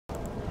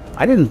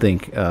I didn't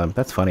think,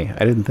 that's funny,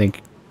 I didn't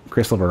think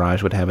Crystal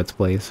Barrage would have its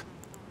place.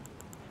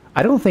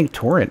 I don't think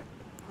Torrent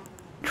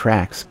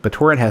tracks, but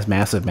Torrent has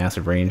massive,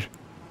 massive range.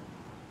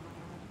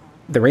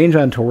 The range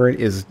on Torrent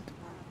is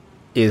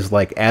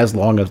like as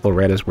long as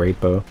Loretta's Great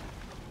Bow.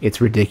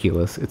 It's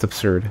ridiculous. It's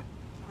absurd.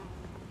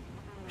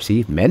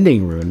 See?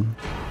 Mending Rune.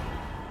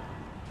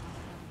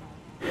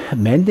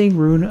 Mending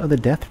Rune of the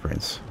Death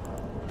Prince.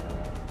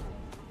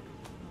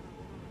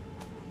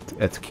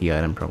 That's a key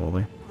item,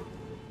 probably.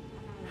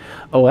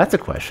 Oh, that's a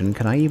question.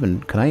 Can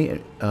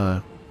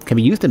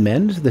be used to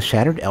mend the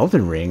Shattered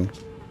Elden Ring?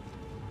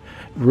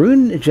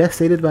 Rune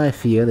gestated by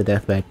Fia, the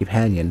Deathbag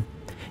companion.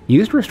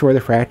 Used to restore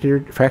the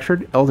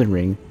fractured Elden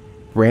Ring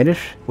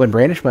when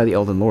brandished by the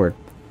Elden Lord.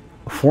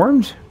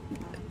 Formed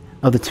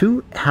of the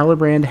two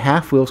Halbrand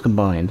half-wheels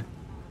combined,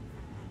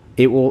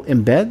 it will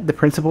embed the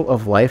principle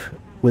of life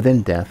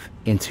within death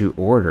into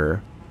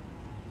order.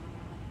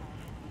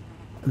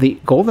 The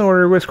Golden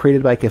Order was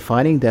created by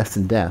confining deaths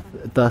in death.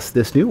 Thus,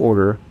 this new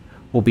order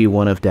will be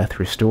one of death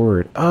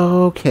restored.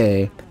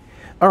 Okay.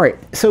 Alright,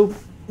 so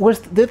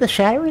did the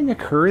shattering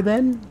occur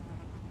then?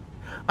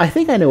 I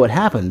think I know what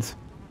happens.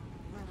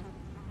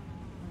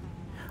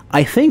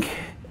 I think,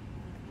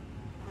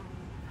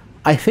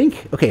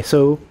 okay,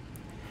 so,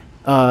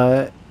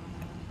 and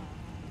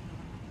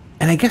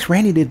I guess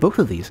Randy did both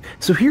of these.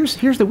 So here's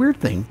the weird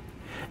thing.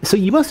 So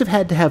you must have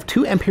had to have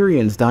two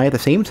Empyreans die at the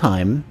same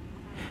time.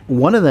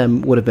 One of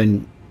them would have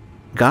been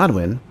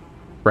Godwyn,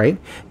 right?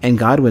 And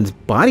Godwyn's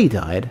body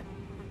died,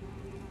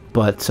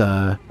 but,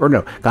 or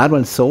no,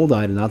 Godwyn's soul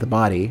died and not the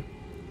body.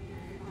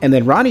 And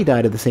then Ronnie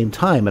died at the same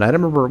time, and I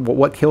don't remember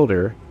what killed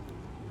her.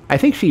 I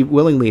think she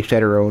willingly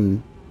shed her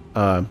own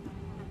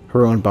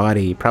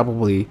body,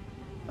 probably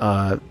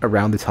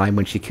around the time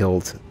when she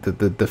killed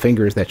the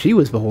fingers that she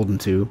was beholden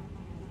to.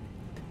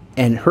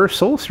 And her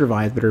soul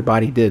survived, but her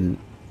body didn't.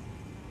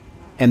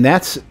 And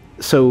that's...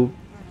 So,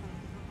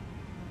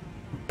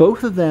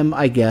 both of them,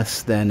 I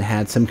guess, then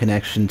had some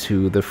connection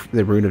to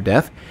the Rune of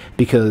Death,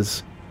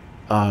 because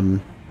Godwyn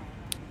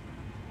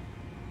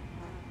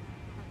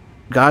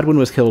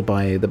was killed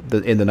by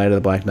in the Night of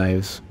the Black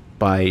Knives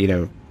by, you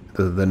know,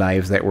 the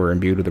knives that were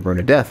imbued with the Rune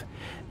of Death.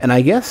 And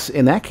I guess,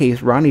 in that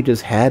case, Ronnie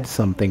just had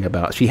something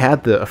about... She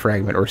had a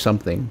fragment or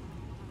something.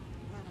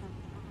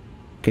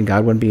 Can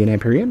Godwyn be an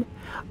Empyrean?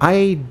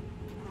 I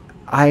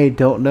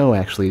don't know,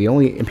 actually. The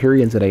only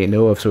Empyreans that I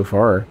know of so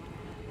far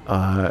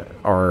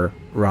are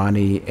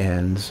Ronnie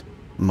and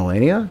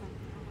Melania.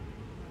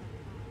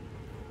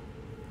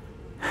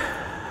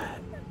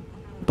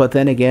 But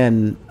then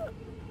again,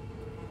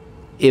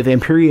 if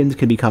Empyreans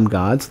can become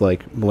gods,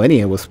 like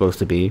Melania was supposed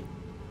to be,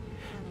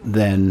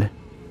 then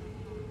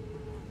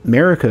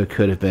Marika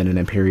could have been an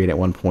Empyrean at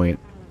one point.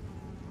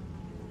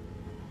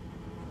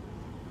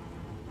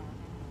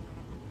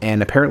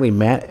 And apparently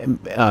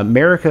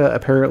Marika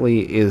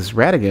apparently is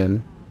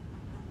Radagon.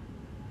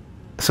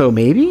 So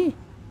maybe?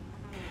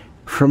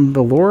 From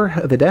the lore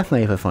of the Death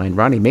Knife I find,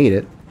 Ronnie made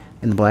it,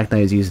 and the Black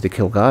Knight is used to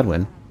kill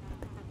Godwyn.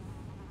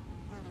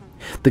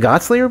 The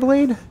Godslayer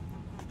Blade?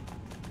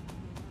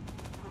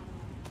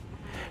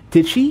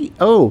 Did she...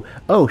 Oh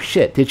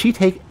shit. Did she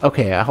take...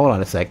 Okay, hold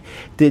on a sec.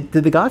 Did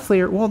the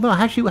Godslayer... Well, no,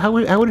 how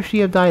would she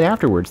have died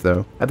afterwards,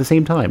 though? At the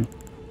same time?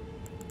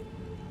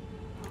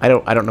 I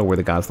don't know where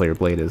the Godslayer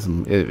Blade is,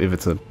 and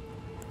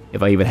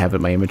if I even have it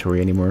in my inventory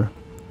anymore.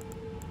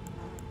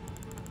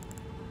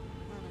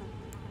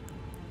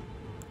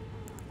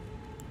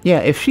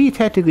 Yeah, if she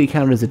technically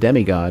counted as a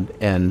demigod,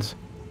 and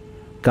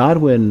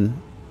Godwyn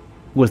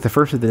was the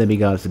first of the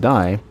demigods to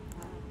die,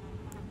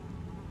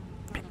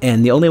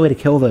 and the only way to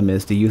kill them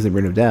is to use the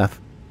Rune of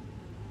Death,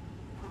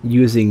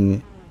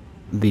 using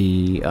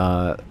the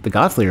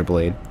Godslayer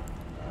Blade,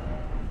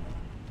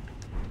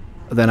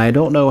 then I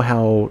don't know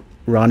how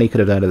Ronnie could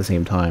have died at the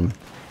same time.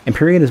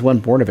 Empyrean is one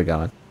born of a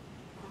god.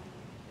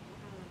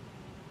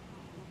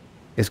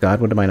 Is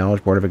Godwyn, to my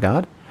knowledge, born of a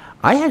god?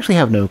 I actually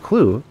have no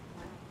clue.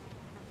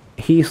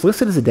 He's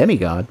listed as a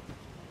demigod.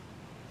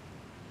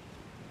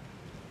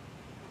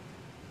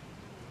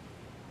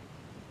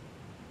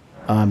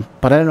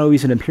 But I don't know if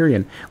he's an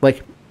Empyrean.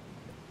 Like,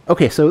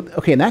 okay,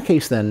 in that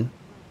case then...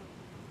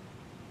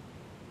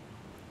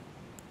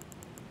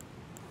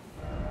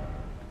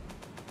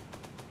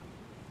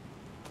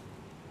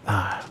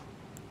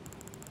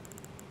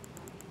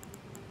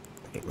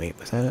 Wait,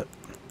 was that it?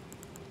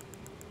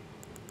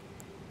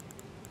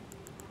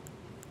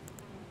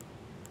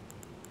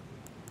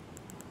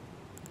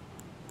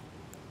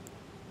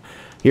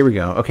 Here we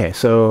go. Okay,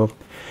 so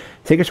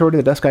take a sword to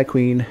the Dusky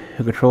Queen,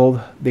 who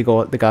controlled the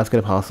God's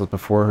Good Apostles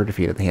before her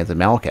defeat at the hands of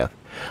Malekith.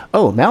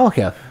 Oh,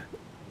 Malekith!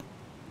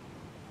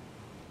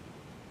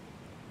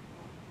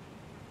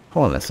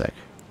 Hold on a sec.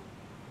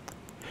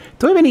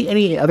 Do I have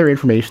any other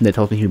information that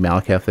tells me who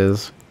Malekith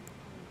is?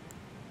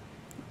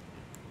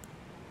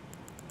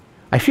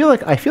 I feel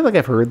like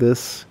I've heard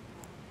this.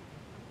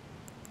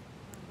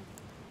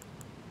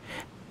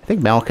 I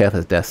think Malekith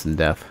is destined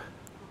death.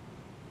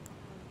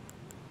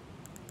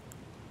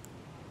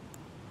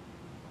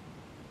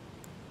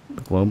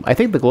 I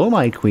think the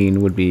Glowmine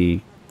Queen would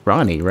be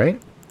Ronnie,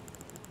 right?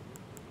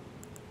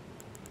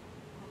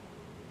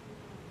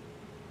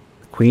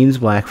 Queen's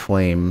Black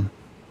Flame.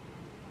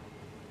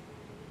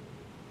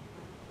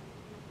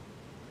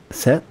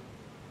 Set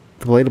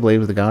the blade of blade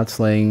with the god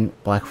slaying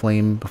Black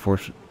Flame before...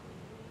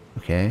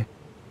 Okay.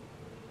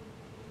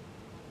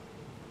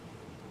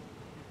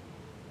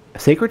 A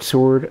sacred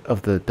sword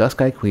of the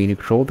Dusk-Eyed Queen who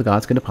controlled the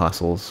Godskin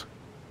Apostles.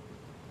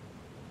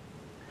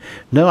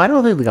 No, I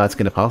don't think the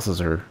Godskin Apostles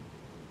are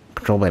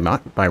controlled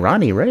by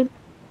Ronnie, right?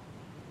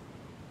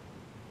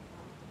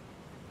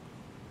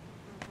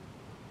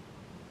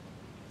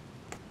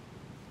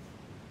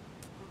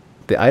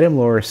 The item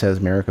lore says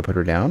Marika put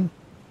her down.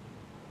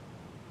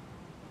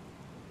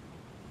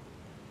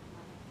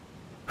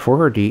 For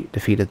her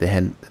defeat at the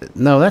hand...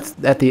 No, that's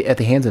at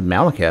the hands of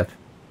Malekith.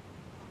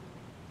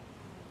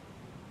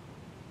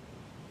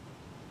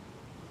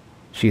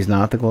 She's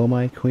not the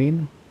Glow-Eyed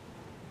Queen?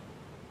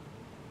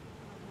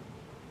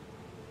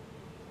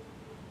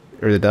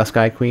 Or the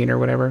Dusk-Eyed Queen or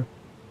whatever?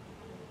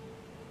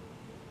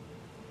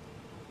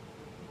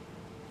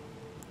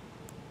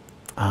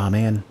 Ah, oh,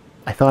 man.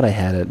 I thought I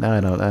had it. Now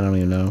I don't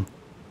even know.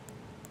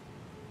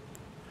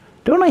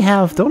 Don't I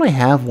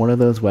have one of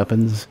those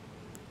weapons?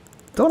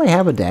 Don't I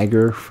have a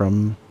dagger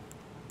from...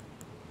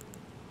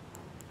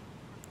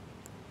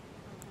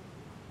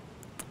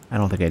 I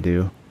don't think I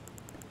do.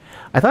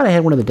 I thought I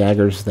had one of the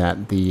daggers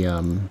that the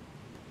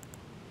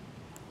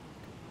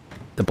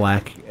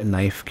black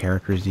knife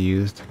characters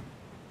used.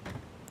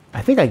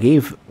 I think I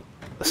gave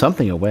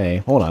something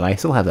away. Hold on, I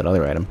still have that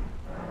other item.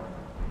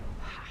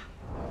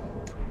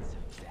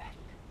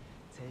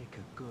 Take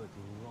a good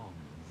long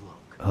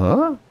look.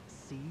 Huh?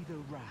 See the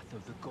wrath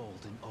of the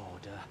Golden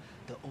Order,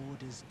 the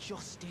Order's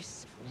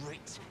justice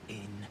writ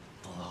in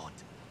blood.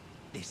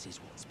 This is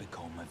what's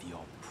become of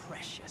your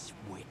precious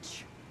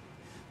witch.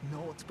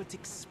 Naught but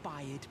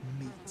expired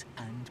meat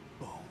and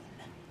bone.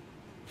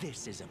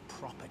 This is a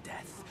proper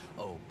death,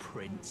 oh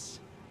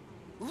prince.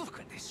 Look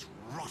at this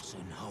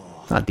rotten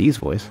whore. Not Dee's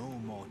voice. No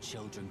more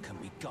children can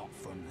be got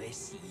from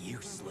this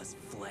useless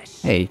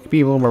flesh. Hey, you could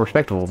be a little more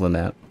respectable than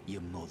that. Your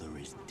mother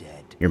is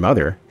dead. Your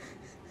mother?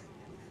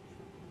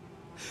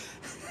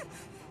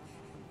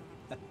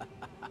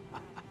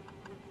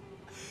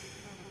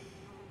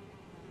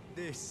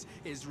 This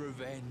is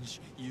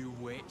revenge, you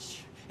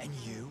witch, and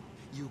you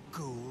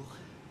ghoul.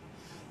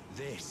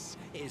 This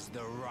is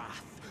the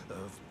wrath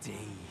of Dee.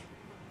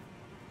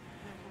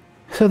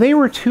 So they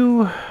were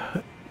two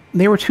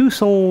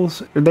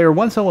souls. They were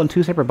one soul in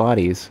two separate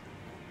bodies.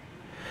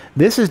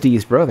 This is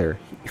Dee's brother.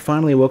 He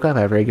finally woke up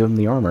after I gave him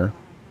the armor.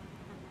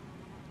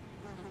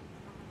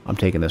 I'm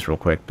taking this real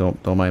quick.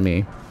 Don't mind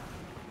me.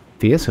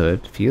 Fia's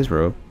hood, Fia's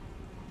robe,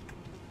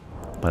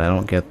 but I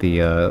don't get the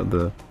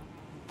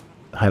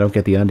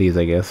undies,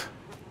 I guess.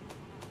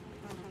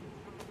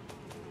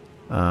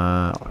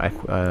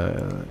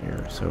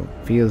 Here, so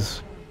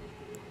Fia's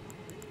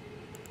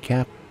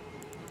cap.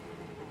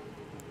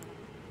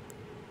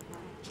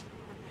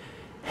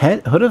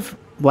 Hood of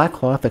black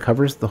cloth that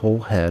covers the whole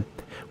head,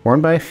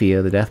 worn by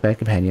Fia, the deathbed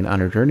companion,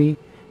 on her journey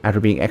after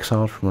being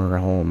exiled from her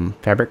home.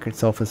 Fabric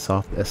itself is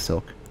soft as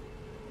silk.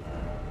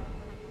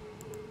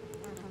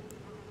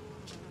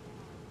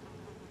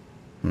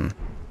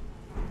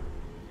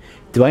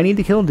 Do I need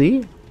to kill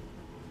Dee?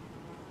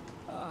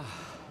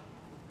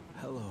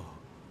 Hello.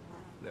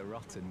 The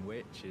rotten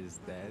witch is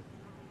dead.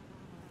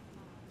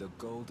 The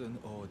Golden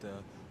Order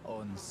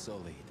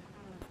unsullied.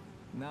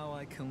 Now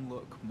I can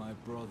look my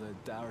brother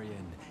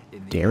Darien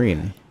in the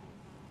eye.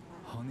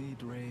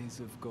 Honeyed rays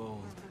of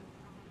gold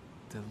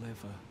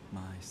deliver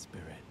my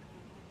spirit.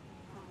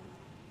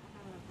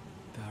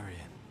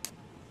 Darien,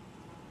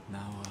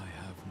 now I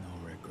have no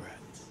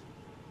regrets.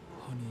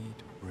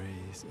 Honeyed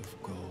rays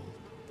of gold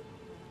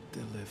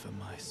deliver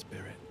my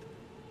spirit.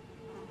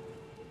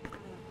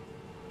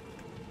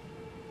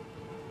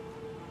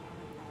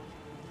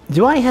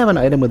 Do I have an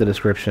item with a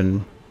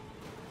description?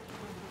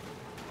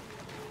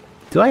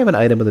 I'm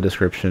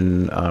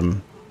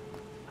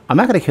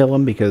not going to kill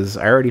him because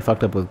I already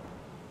fucked up with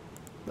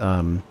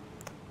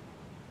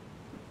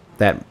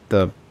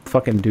the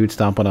fucking dude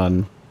stomping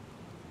on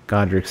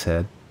Godric's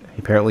head.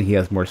 Apparently he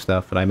has more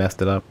stuff, and I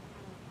messed it up.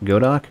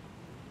 Godok?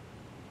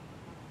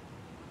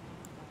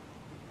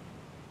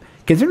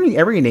 Considering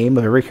every name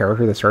of every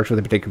character that starts with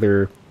a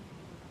particular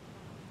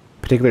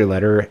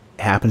letter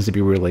happens to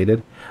be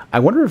related, I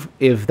wonder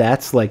if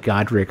that's like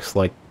Godric's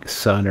like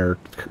son or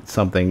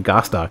something.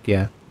 Gostok,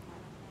 yeah.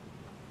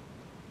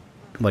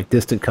 Like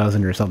distant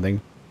cousin or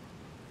something.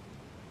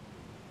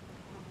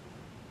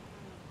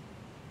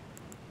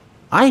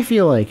 I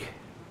feel like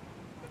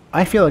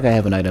I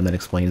have an item that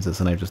explains this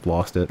and I've just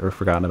lost it or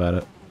forgotten about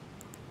it.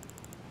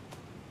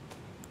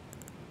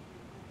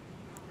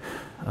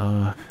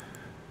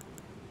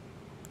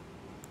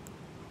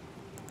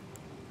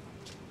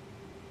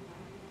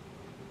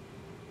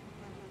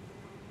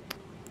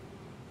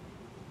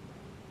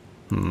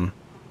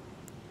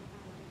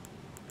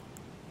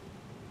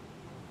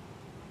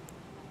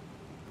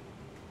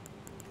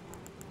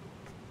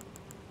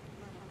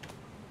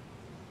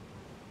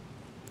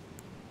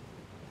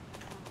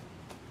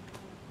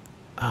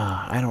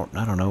 I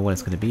don't know what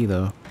it's gonna be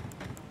though.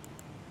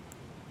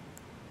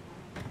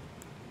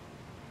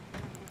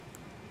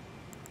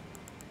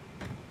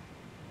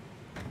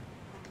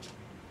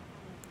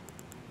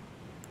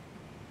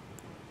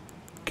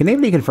 Can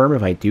anybody confirm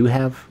if I do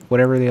have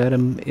whatever the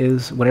item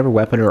is, whatever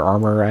weapon or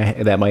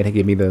armor that might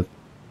give me the...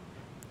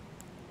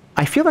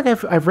 I feel like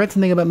I've read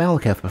something about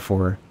Malekith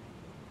before,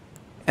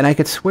 and I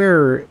could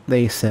swear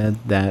they said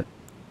that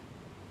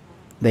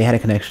they had a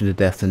connection to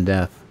Death and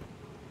Death.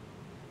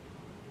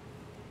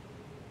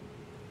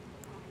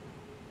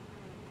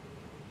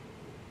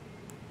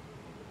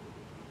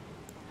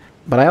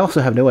 But I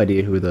also have no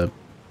idea who the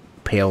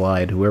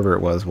pale-eyed, whoever it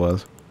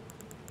was.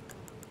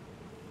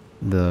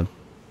 The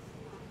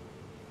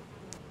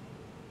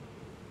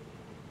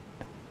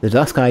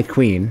Dusk-Eyed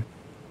Queen.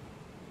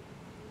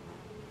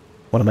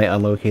 One of my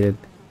unlocated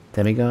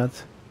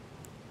demigods.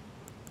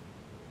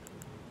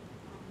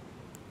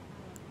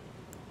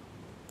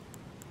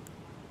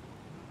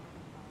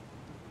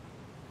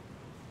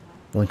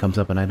 Only comes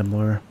up in item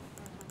lore.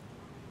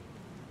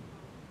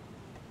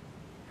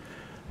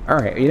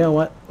 Alright, you know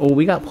what? Well,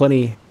 we got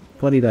plenty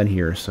done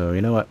here, so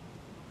you know what?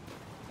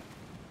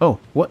 Oh,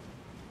 what?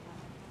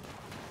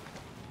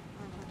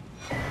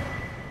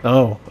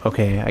 Oh,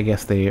 okay, I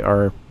guess they're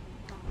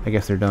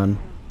done.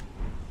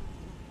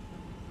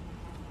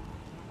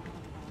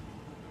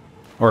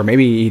 Or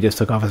maybe he just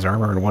took off his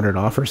armor and wandered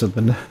off or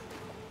something.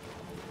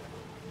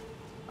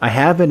 I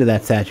have been to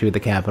that statue at the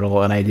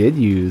Capitol, and I did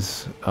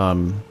use,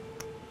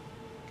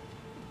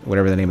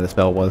 whatever the name of the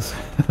spell was.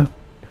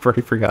 I've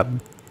already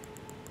forgotten.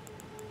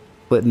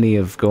 Litany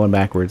of going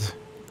backwards.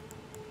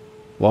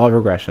 Law of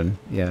regression,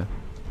 yeah.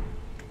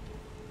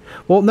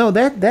 Well, no,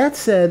 that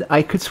said,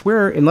 I could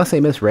swear, unless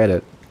I misread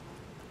it,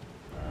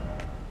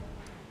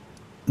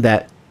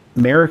 that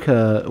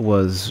Marika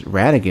was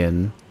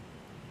Radagon,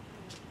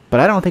 but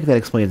I don't think that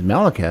explains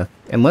Malekith,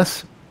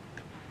 unless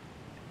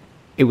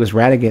it was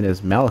Radagon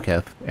as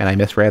Malekith, and I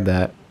misread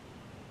that.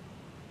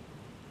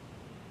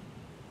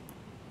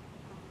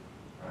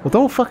 Well,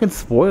 don't fucking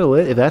spoil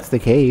it if that's the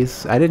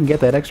case. I didn't get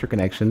that extra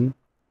connection.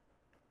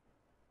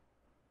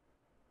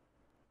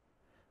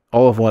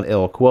 All of one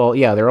ilk. Well,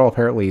 yeah, they're all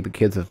apparently the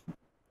kids of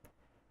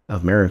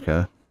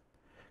Marika.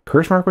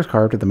 Curse mark was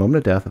carved at the moment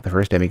of death of the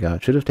first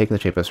demigod. Should have taken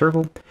the shape of a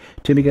circle.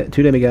 Two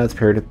demigods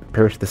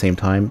perished at the same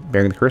time,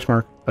 bearing the curse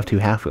mark of two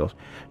half-wheels.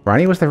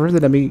 Ronnie was the first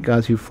of the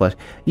demigods who fled.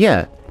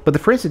 Yeah, but the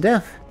Prince of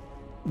Death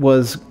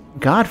was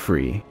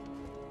Godfrey.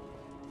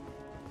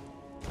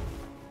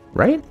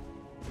 Right?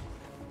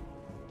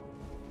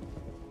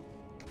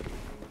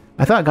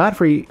 I thought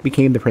Godfrey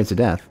became the Prince of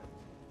Death.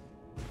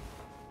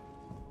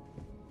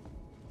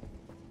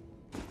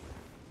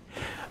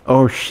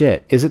 Oh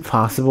shit, is it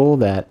possible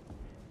that...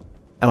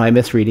 Am I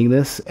misreading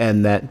this?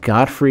 And that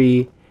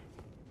Godfrey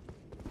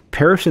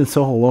perished in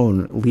soul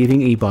alone,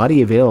 leaving a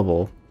body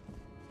available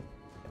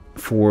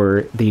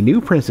for the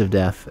new Prince of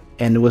Death,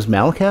 and was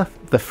Malekith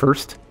the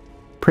first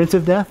Prince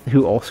of Death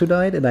who also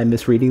died? And I'm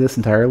misreading this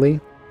entirely?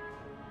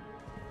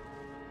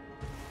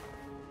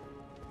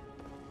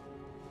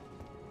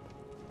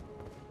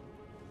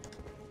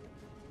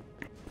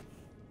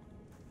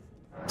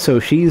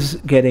 So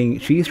she's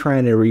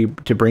trying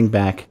to bring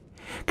back,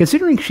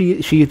 considering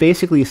she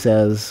basically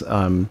says,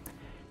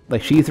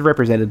 like she's a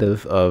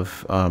representative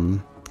of,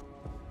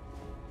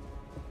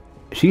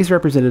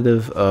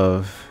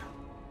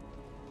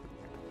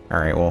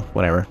 alright, well,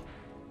 whatever.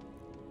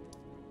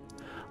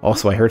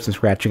 Also, I heard some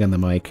scratching on the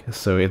mic,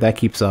 so if that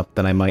keeps up,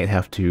 then I might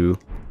have to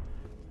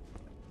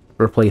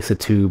replace a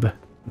tube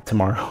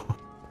tomorrow.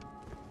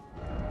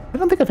 I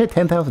don't think I've hit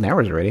 10,000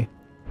 hours already.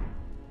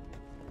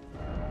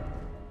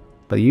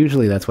 But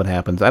usually that's what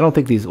happens. I don't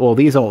think these... Well,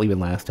 these won't even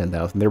last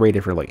 10,000. They're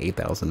rated for like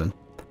 8,000, and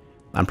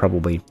I'm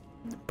probably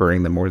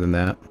burning them more than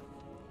that.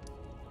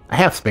 I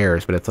have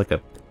spares, but it's like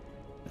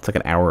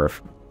an hour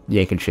of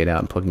yanking shit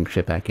out and plugging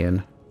shit back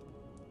in.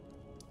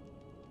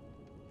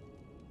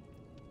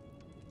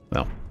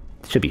 Well,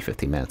 it should be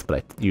 15 minutes, but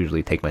I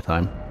usually take my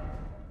time.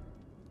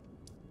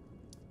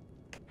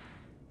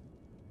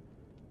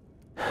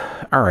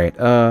 Alright,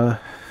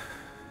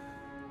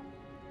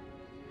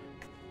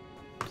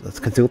 let's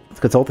consult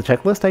the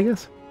checklist, I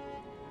guess.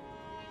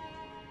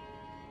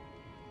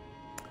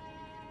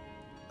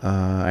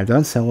 I've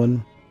done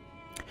Selwyn.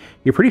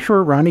 You're pretty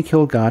sure Ronnie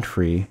killed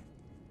Godfrey,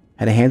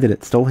 had a hand in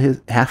it, stole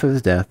half of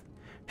his death.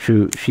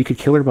 She could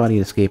kill her body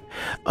and escape.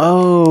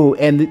 Oh,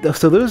 and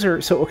so those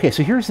are... So, okay,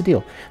 so here's the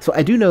deal. So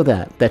I do know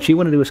that she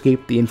wanted to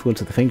escape the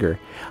influence of the finger.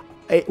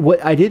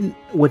 What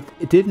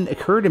didn't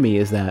occur to me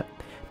is that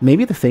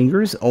maybe the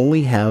fingers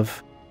only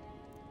have...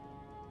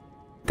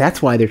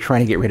 That's why they're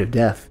trying to get rid of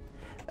death.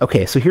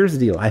 Okay, so here's the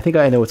deal. I think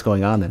I know what's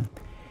going on then.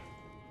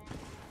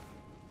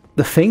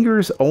 The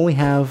fingers only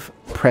have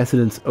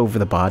precedence over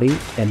the body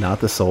and not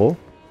the soul.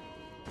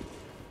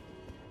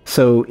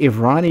 So if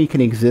Ronnie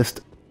can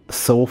exist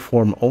soul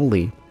form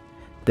only,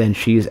 then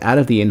she's out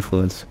of the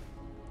influence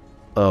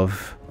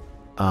of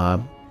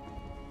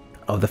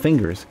the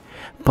fingers.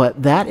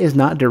 But that is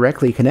not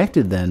directly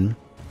connected then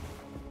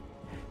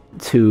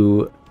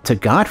to to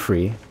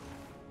Godfrey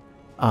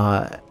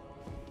and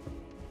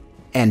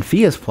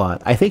Fia's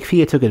plot. I think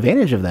Fia took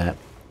advantage of that.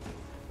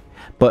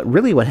 But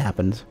really what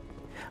happened,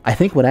 I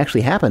think what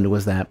actually happened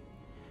was that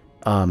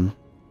let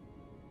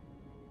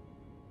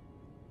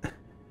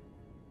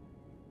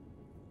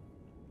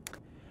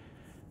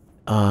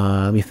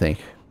me think.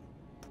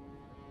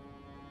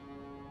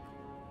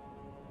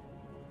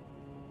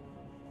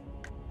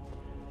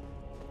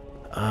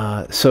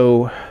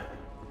 So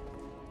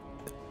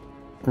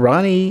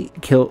Ronnie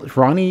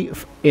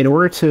in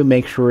order to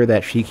make sure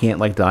that she can't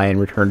like die and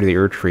return to the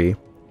Erdtree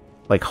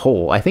like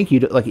whole. I think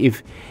you like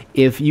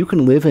if you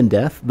can live in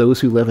death,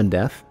 those who live in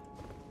death,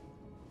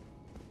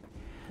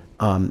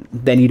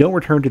 then you don't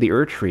return to the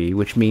Erdtree,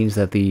 which means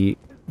that the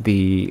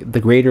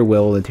Greater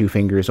Will and Two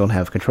Fingers don't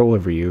have control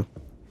over you.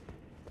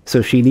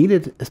 So she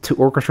needed to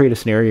orchestrate a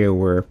scenario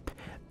where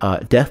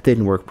death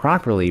didn't work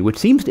properly, which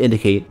seems to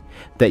indicate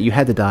that you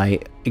had to die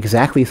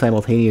exactly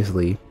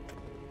simultaneously,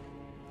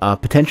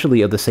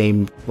 potentially of the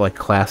same like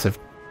class of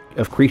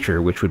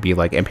creature, which would be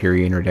like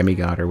Empyrean or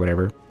Demigod or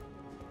whatever.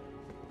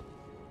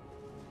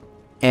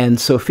 And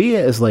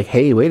Sophia is like,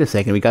 hey, wait a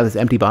second, we got this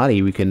empty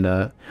body we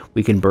can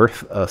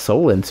birth a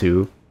soul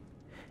into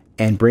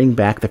and bring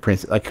back the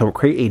prince, like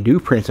create a new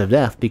Prince of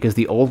Death because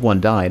the old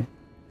one died.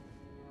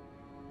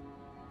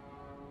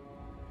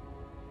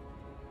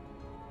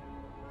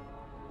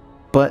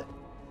 But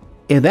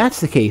if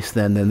that's the case,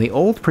 then the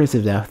old Prince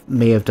of Death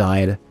may have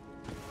died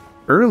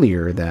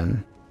earlier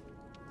then,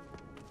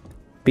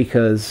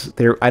 because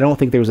I don't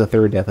think there was a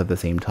third death at the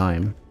same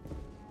time.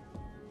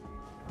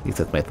 At least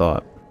that's my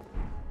thought.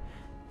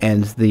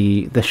 And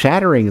the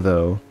shattering,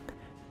 though,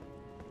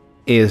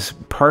 is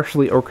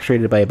partially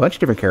orchestrated by a bunch of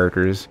different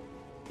characters,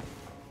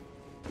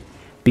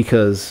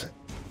 because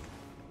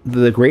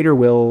the Greater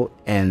Will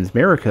and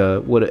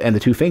Marika and the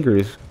Two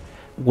Fingers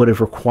would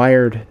have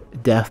required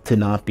death to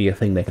not be a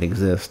thing that can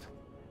exist,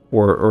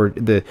 or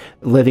the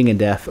living in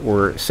death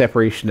or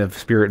separation of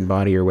spirit and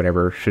body or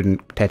whatever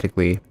shouldn't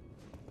technically.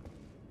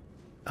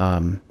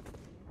 Let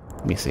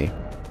me see.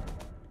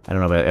 I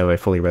don't know if I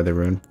fully read the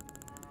rune.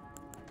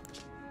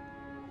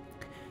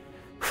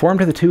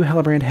 Formed to the two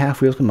Hellbrand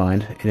half wheels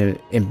combined, it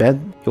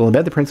will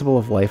embed the principle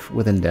of life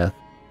within death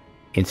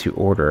into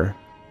order.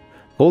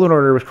 Golden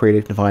Order was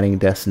created combining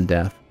death and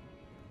death.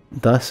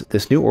 Thus,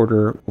 this new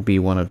order will be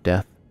one of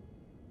death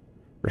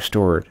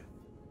restored.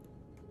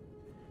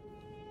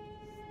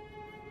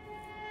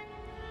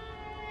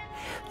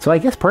 So I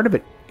guess part of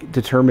it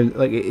determined,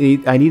 like,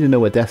 I need to know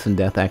what death and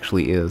death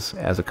actually is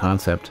as a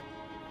concept,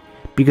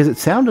 because it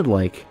sounded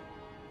like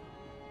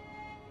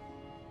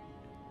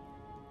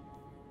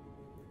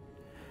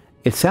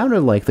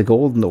the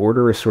Golden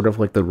Order is sort of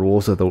like the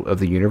rules of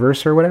the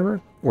universe or whatever,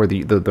 or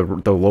the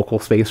local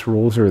space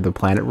rules or the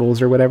planet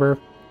rules or whatever.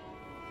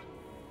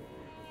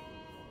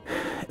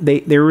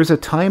 There was a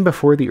time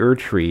before the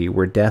Erdtree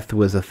where death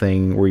was a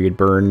thing where you'd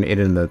burn it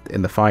in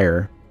the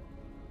fire,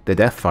 the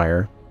death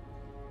fire.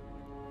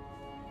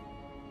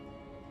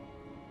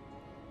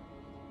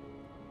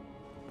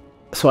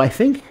 So I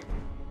think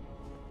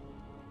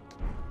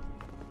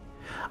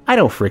I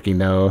don't freaking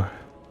know.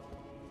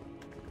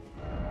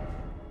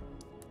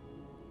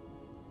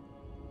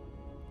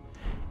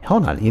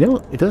 Hold on, you know,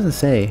 it doesn't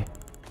say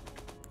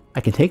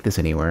I can take this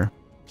anywhere.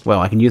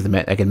 Well, I can use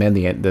I can mend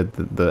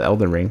the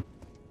Elden Ring.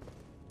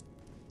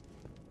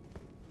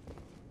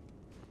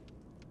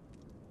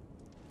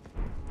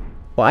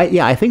 Well,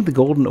 I think the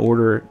Golden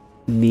Order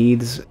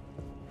needs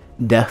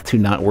death to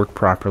not work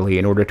properly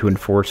in order to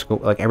enforce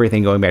like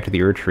everything going back to the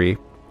Erdtree.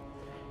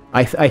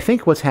 I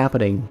think what's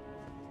happening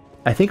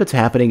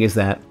is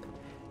that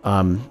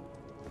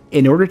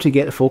in order to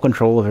get full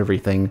control of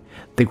everything,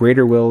 the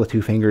Greater Will, the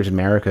Two Fingers, and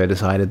Marika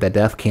decided that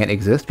death can't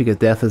exist because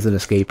death is an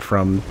escape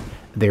from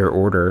their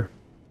order.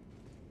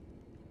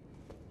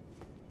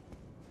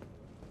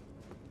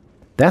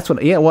 That's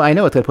what. Yeah, well, I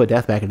know it's gonna put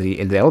death back into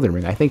the Elden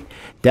Ring. I think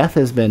death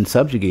has been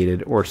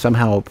subjugated or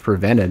somehow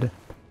prevented,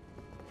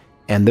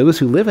 and those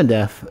who live in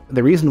death.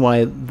 The reason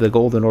why the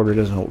Golden Order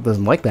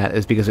doesn't like that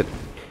is because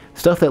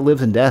stuff that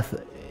lives in death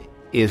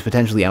is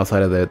potentially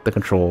outside of the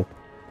control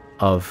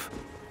of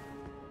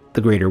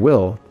the Greater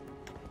Will,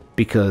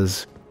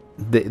 because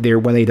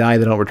when they die,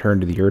 they don't return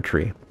to the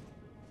Erdtree.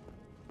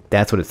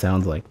 That's what it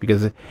sounds like,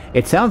 because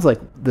it sounds like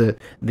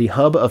the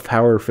hub of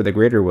power for the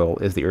Greater Will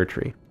is the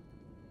Erdtree.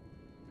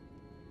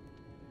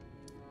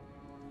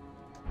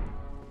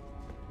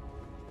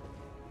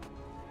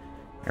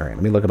 All right,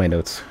 let me look at my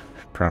notes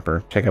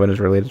proper. Check out what is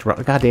related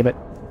to. God damn it!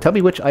 Tell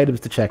me which items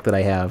to check that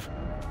I have,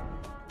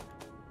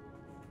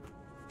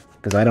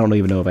 because I don't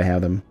even know if I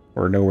have them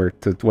or know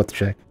what to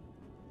check.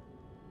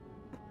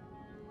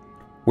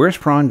 Where's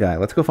Prawn Guy?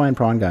 Let's go find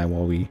Prawn Guy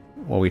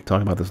while we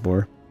talk about this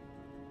lore.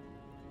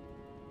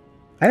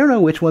 I don't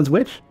know which one's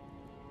which.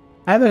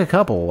 I have like a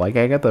couple. Like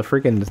I got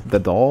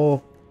the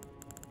doll.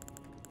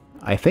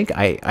 I think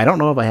I don't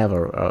know if I have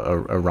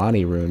a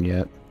Ronnie rune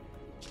yet.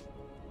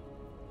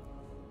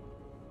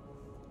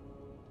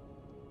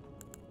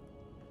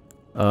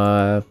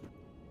 So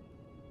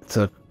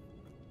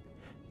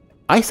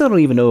I still don't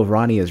even know if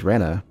Ronnie is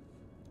Rena.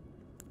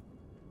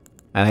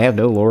 And I have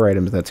no lore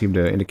items that seem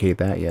to indicate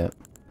that yet.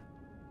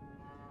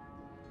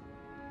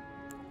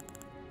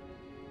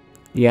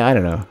 Yeah, I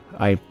don't know.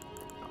 I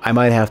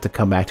might have to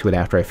come back to it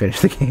after I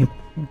finish the game.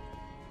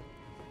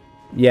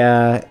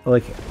 Yeah,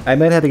 like I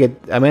might have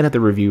to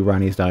review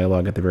Ronnie's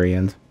dialogue at the very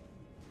end.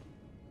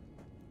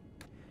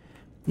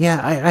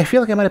 Yeah, I feel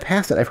like I might have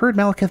passed it. I've heard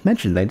Malekith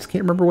mentioned, I just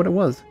can't remember what it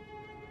was.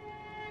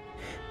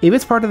 If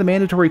it's part of the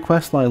mandatory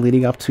quest line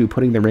leading up to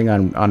putting the ring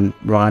on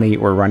Ronnie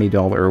or Ronnie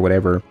Doll or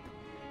whatever,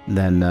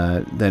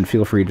 then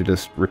feel free to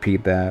just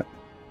repeat that.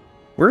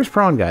 Where's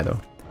Prawn Guy though?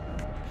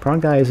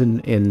 Prawn Guy is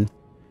in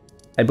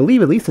I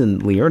believe at least in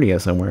Liurnia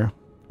somewhere,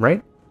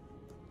 right?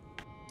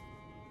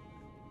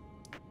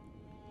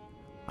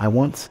 I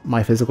want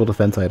my physical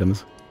defense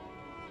items.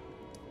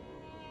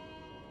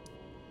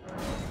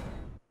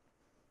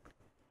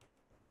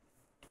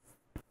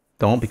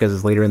 Don't because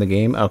it's later in the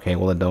game? Okay,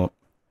 well then don't.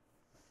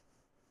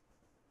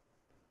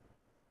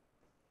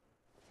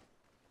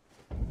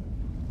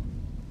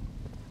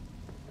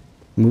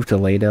 Move to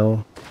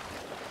Laydell.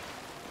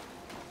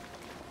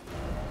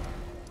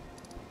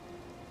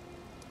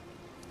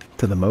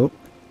 To the moat.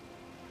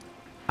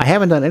 I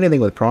haven't done anything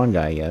with Prawn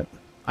Guy yet.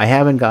 I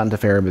haven't gotten to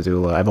Farah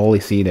Missoula. I've only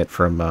seen it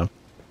from,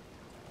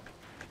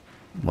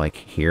 like,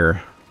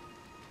 here.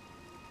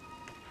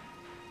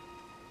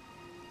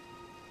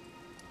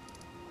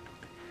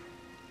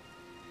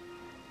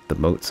 The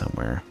moat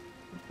somewhere.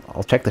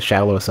 I'll check the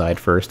shallow side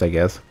first, I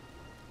guess.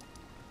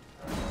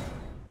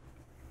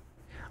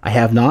 I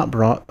have not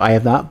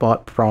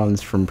bought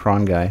prawns from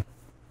Prawn Guy.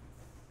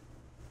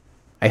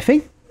 I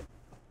think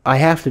I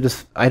have to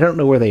just... I don't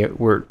know where they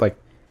were, like...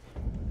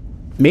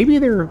 Maybe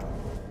they're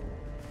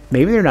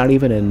not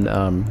even in,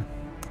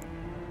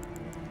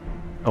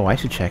 Oh, I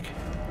should check.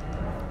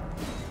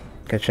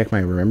 Gotta check my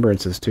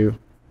remembrances, too.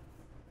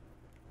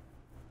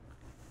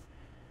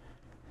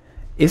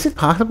 Is it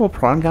possible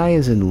Prawn Guy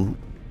is in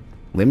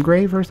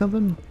Limgrave or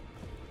something?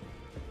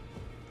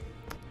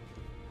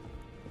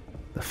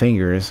 The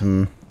fingers,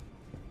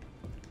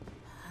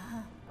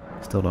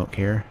 Still don't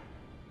care.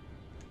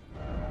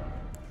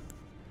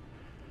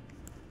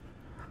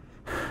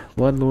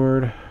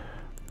 Bloodlord.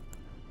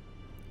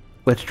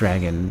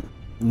 Lichdragon.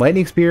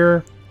 Lightning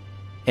Spear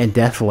and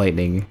Death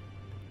Lightning.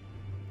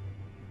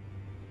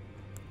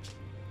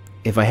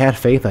 If I had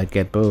faith, I'd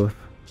get both.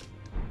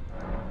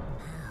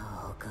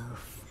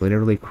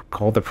 Literally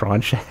called the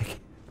Prawn Shack.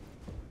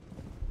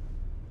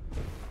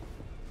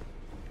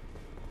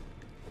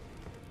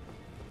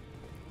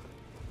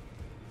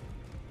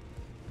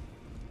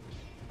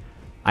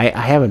 I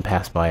haven't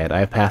passed by it.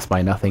 I've passed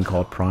by nothing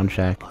called Prawn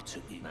Shack.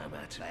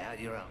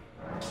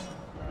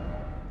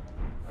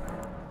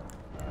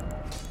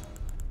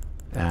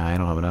 I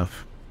don't have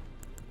enough.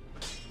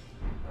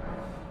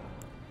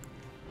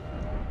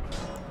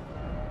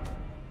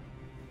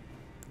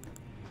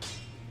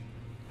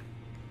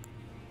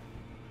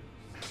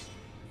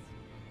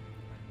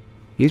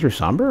 These are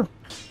somber?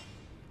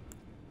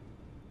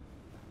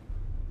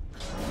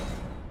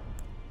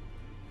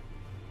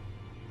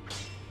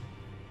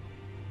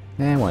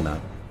 Eh, why not?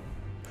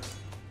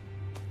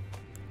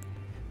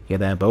 Get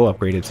that bow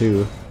upgraded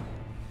too.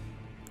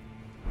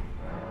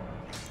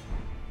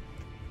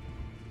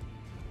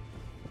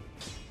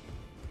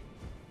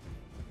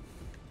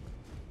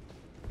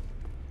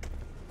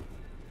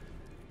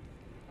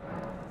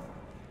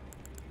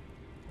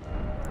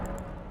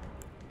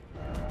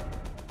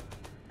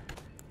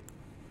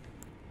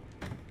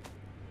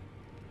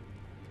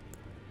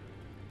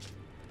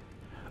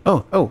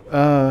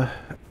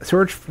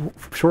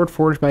 Sword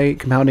forged by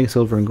compounding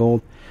silver and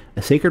gold.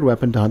 A sacred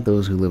weapon to hunt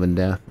those who live in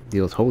death.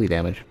 Deals holy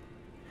damage.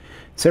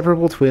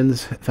 Separable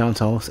twins found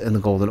solace in the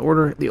Golden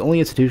Order, the only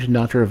institution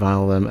not to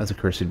revile them as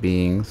accursed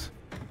beings.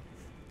 I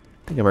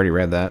think I've already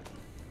read that.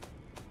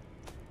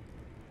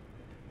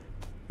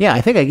 Yeah,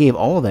 I think I gave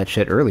all of that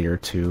shit earlier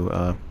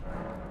to,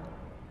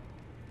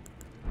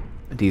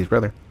 Dee's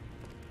brother.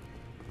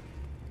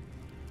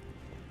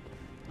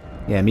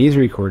 Yeah,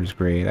 Misericord is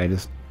great.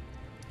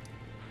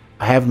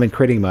 I haven't been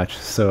critting much,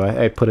 so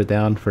I put it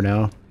down for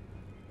now.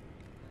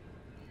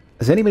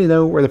 Does anybody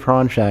know where the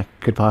Prawn Shack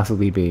could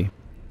possibly be?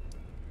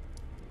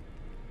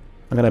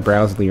 I'm gonna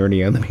browse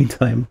Liurnia in the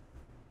meantime.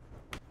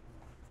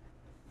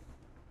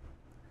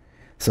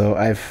 So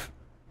I've,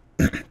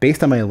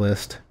 based on my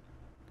list,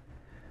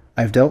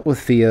 I've dealt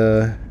with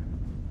the,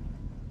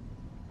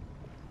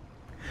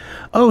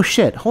 Oh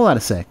shit, hold on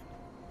a sec.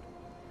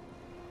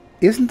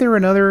 Isn't there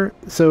another,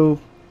 so,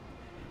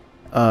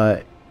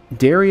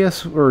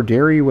 Darius or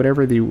Derry,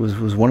 whatever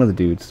was one of the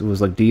dudes. It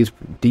was like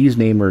Dee's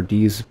name or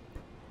Dee's.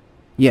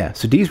 Yeah,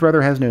 so Dee's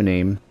brother has no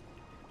name.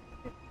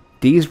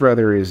 Dee's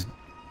brother is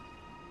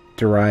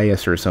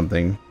Darius or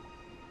something.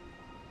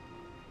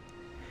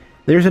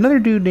 There's another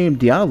dude named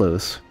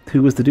Diallos,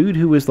 who was the dude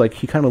who was like,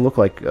 he kind of looked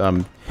like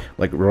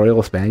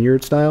Royal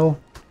Spaniard style.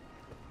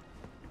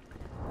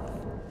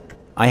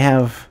 I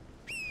have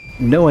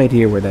no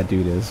idea where that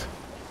dude is.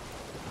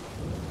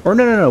 Or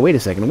no, wait a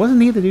second.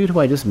 Wasn't he the dude who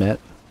I just met?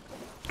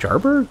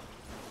 Jarburg?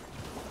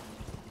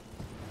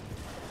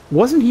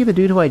 Wasn't he the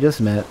dude who I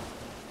just met?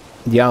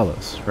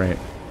 Diallos, right?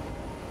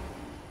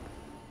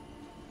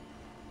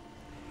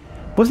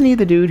 Wasn't he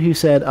the dude who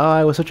said, "Oh,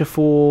 I was such a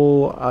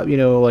fool, you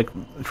know, like,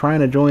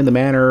 trying to join the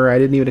manor, I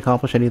didn't even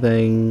accomplish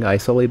anything, I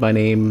sullied my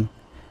name."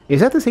 Is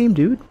that the same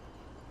dude?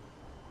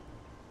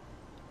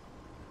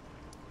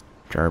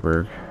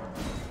 Jarburg.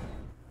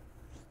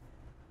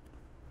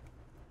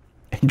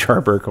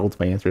 Jarburg holds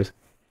my answers.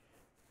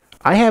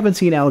 I haven't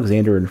seen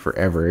Alexander in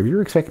forever. If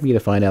you're expecting me to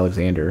find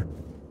Alexander...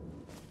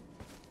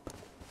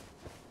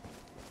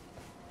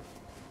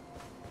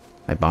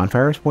 My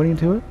bonfire is pointing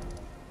to it?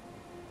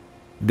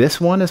 This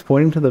one is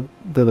pointing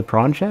to the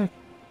prawn shack?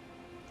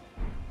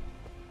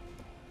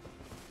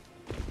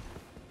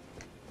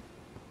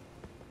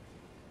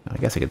 I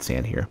guess I could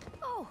stand here.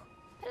 Oh,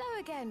 hello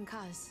again,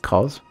 cuz.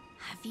 Cuz?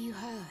 Have you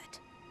heard?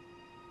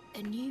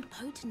 A new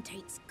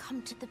potentate's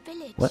come to the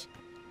village. What?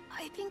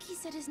 I think he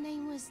said his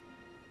name was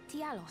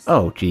Diallos.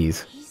 Oh,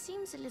 jeez. He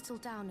seems a little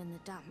down in the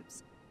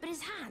dumps, but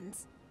his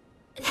hands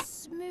as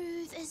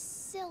smooth as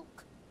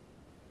silk.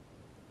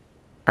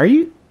 Are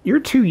you... You're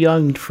too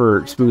young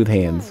for smooth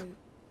hands.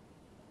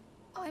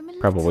 I'm a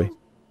Probably. little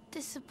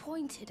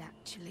disappointed,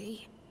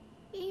 actually.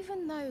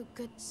 Even though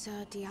good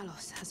Sir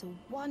Diallos has a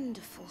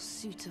wonderful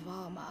suit of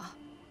armor,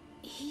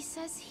 he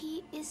says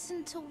he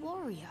isn't a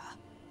warrior.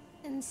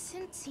 And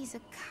since he's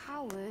a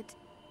coward,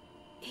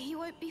 he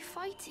won't be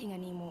fighting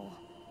anymore.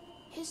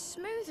 His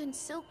smooth and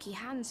silky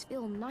hands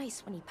feel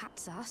nice when he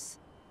pats us.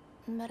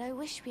 But I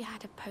wish we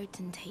had a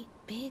potentate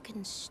big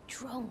and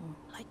strong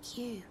like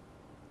you.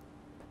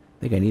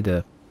 I think I need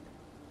to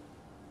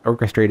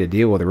orchestrate a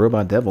deal with a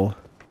robot devil.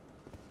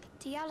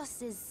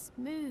 Diallos'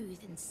 smooth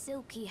and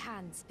silky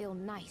hands feel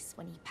nice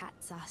when he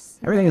pats us.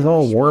 Everything is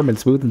all warm and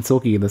smooth and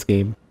silky in this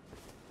game.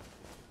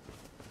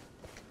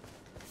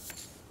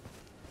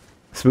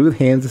 Smooth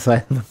hands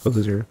aside the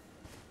poser.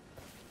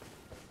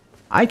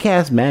 I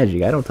cast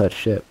magic. I don't touch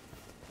shit.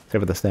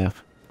 Except for the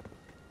staff.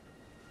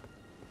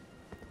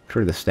 I'm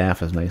sure the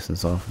staff is nice and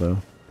soft, though.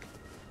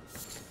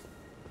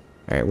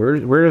 Alright,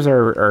 where's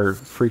our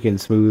freaking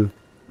smooth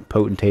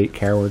potentate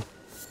coward?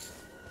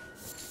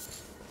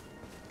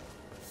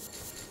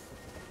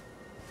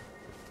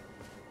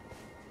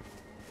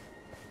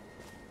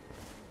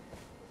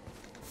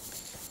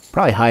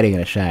 Probably hiding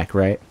in a shack,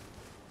 right?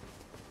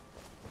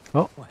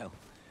 Oh. Well,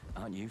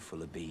 aren't you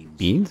full of beans?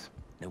 Beans?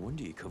 No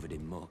wonder you're covered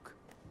in muck.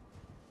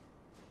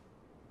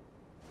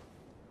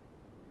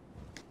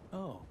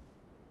 Oh,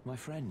 my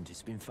friend,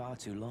 it's been far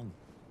too long.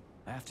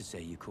 I have to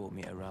say you caught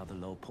me at a rather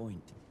low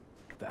point.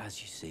 But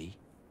as you see,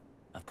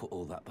 I've put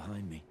all that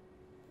behind me.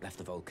 Left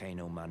the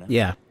Volcano Manor.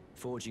 Yeah.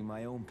 Forging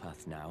my own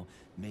path now,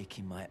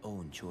 making my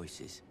own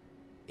choices.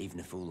 Even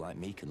a fool like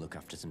me can look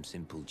after some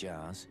simple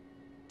jars.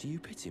 Do you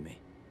pity me?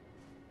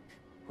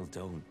 Well,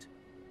 don't.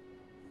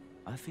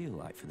 I feel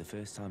like for the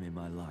first time in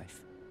my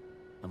life,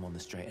 I'm on the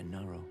straight and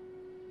narrow.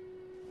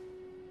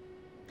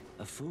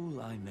 A fool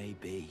I may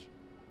be,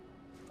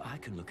 but I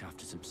can look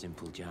after some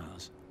simple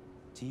jars.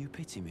 Do you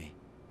pity me?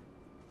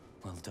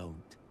 Well, don't.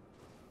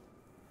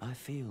 I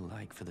feel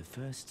like for the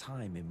first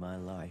time in my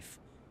life,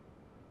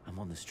 I'm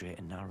on the straight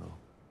and narrow.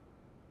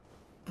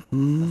 A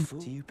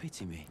fool, do you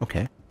pity me?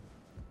 Okay.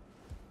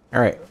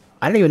 Alright.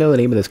 I don't even know the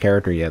name of this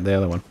character yet, the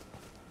other one.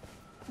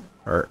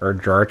 Or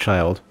Jar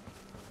Child.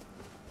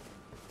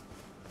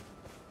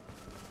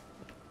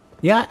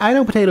 Yeah, I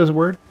know potato's a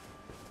word.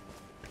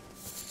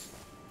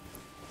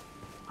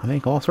 I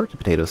make all sorts of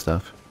potato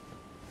stuff.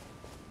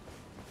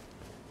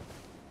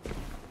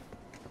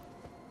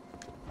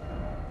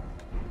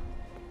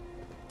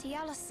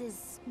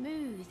 Diallos'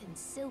 smooth and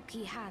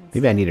silky hands.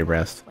 Maybe I need a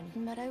rest.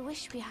 But I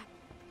wish we had.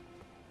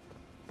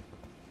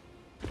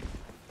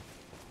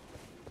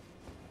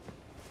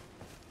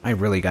 I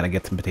really gotta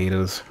get some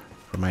potatoes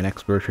for my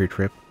next grocery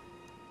trip.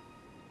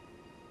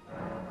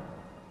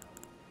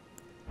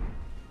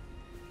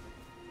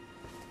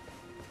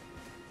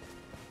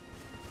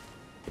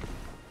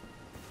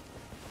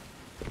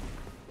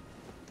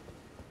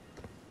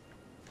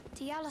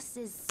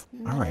 Diallos'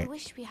 All right. I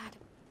wish we had.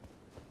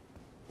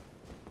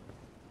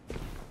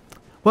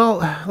 Well,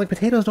 like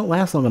potatoes don't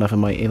last long enough in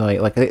my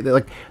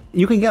like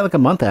you can get like a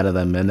month out of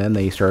them and then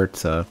they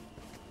start.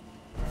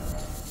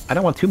 I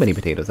don't want too many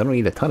potatoes. I don't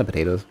need a ton of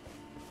potatoes.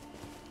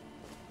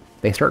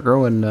 They start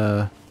growing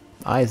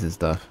eyes and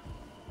stuff.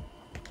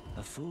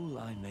 A fool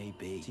I may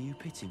be. Do you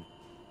pity me?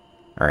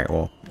 All right.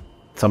 Well,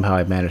 somehow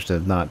I've managed to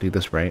not do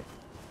this right.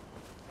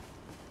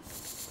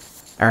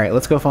 All right,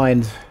 let's go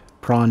find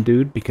Prawn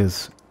Dude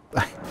because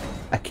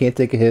I can't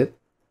take a hit.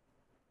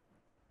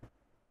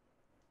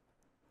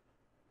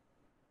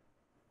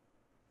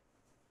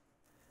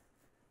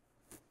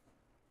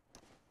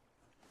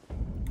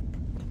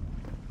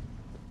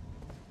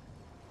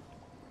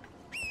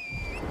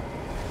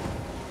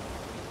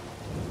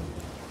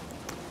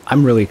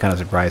 I'm really kind of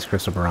surprised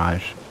Crystal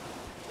Barrage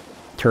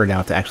turned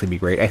out to actually be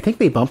great. I think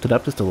they bumped it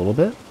up just a little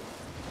bit.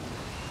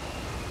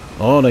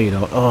 Oh, no you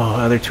don't. Oh,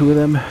 are there two of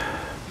them?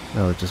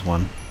 No, it's just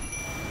one.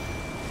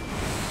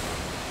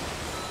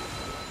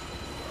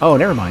 Oh,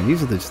 never mind.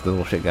 These are just the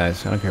little shit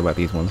guys. I don't care about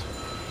these ones.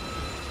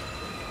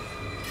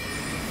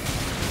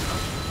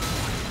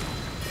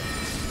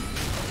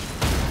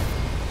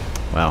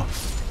 Wow.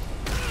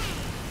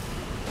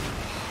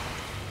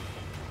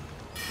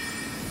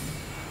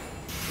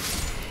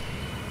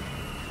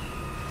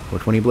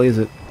 Which one do you blaze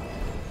it?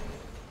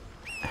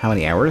 How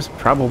many hours?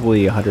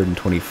 Probably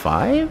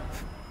 125?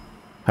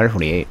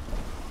 128.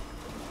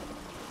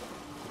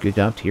 Good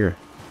job, Tier.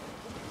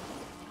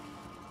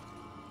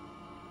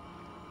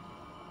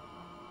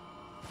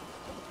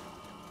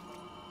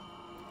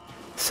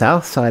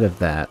 South side of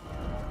that.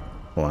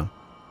 Hold on.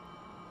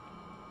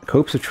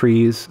 Copse of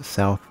trees,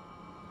 south.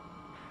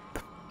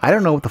 I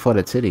don't know what the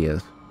flooded city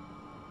is.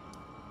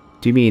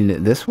 Do you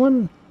mean this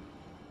one?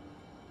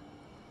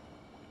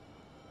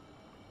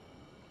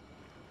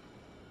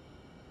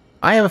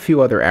 I have a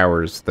few other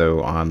hours,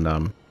 though,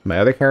 on my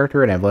other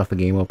character, and I've left the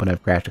game open.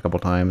 I've crashed a couple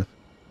times.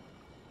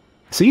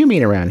 So you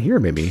mean around here,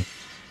 maybe?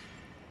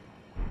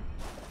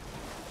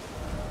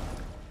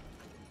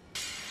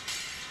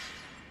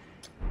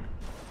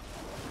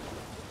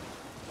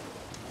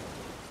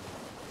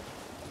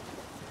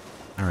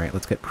 Alright,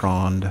 let's get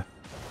prawned.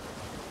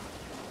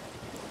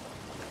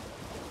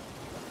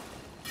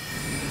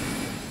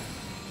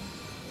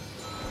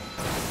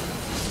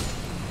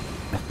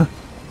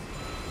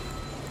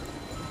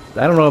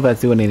 I don't know if that's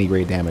doing any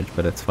great damage,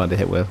 but it's fun to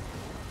hit with.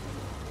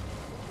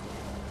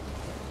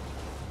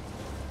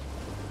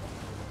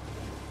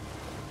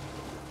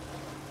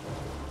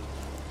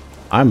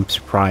 I'm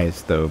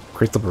surprised, though.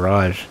 Crystal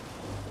Barrage.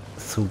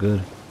 So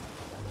good.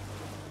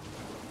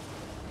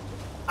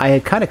 I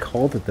had kind of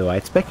called it, though. I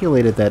had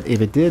speculated that if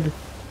it did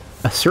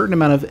a certain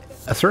amount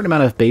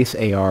of base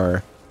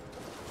AR,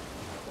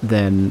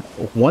 then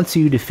once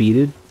you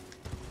defeated,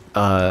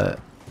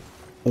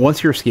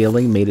 once your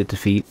scaling made it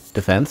defeat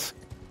defense,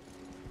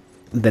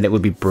 then it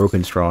would be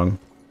broken strong.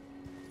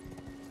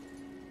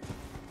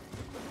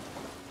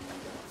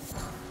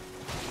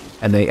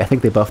 And I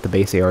think they buffed the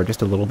base AR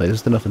just a little bit,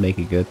 just enough to make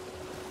it good.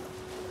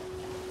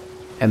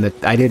 And it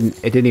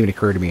didn't even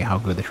occur to me how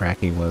good the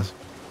tracking was.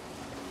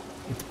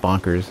 It's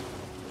bonkers.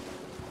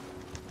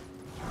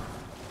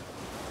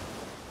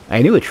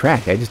 I knew it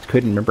tracked, I just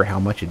couldn't remember how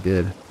much it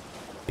did.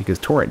 Because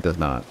Torrent does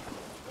not.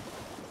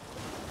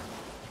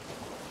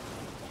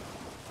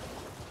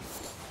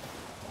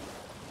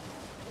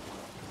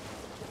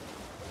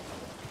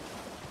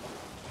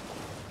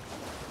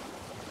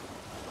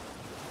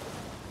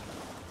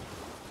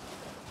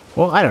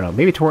 Well, I don't know.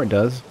 Maybe Torrent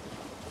does.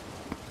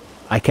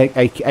 I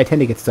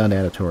tend to get stunned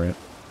out of Torrent.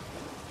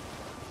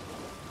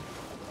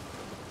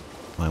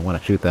 Well, I want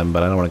to shoot them,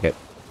 but I don't want to get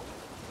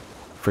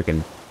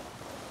freaking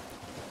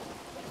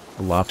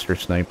lobster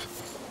sniped.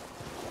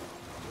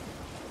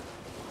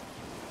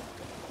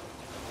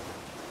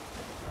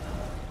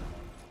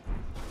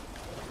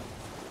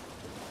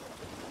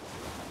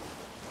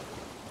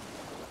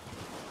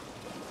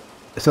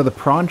 So the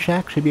prawn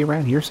shack should be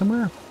around here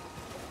somewhere?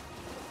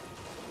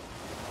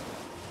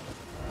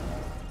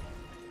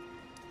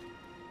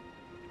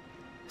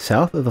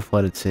 South of the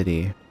flooded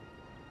city.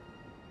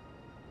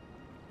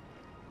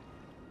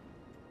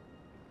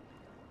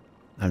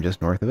 I'm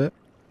just north of it.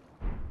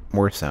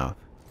 More south.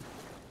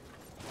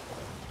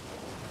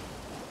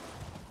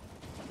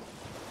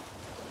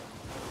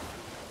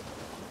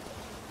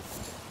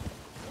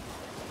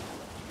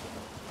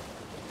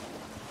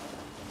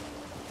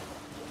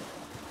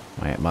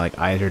 My like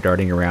eyes are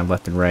darting around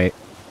left and right,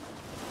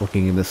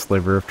 looking in this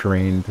sliver of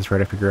terrain to try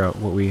to figure out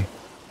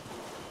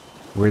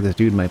where this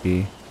dude might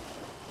be.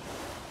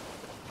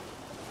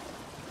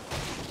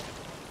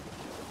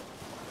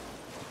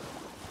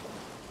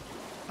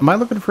 Am I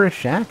looking for a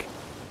shack?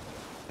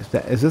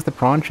 Is this the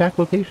prawn shack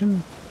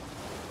location?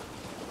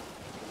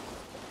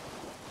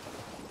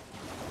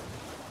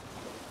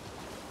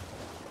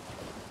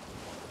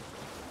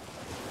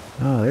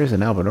 Oh, there's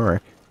an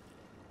Albinoric.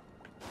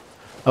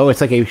 Oh,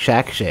 it's like a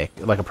shack,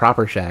 like a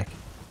proper shack.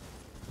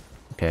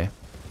 Okay.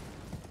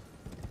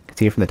 Can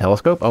see it from the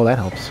telescope? Oh, that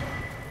helps.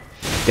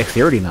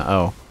 Dexterity not.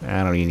 Oh,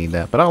 I don't even need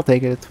that, but I'll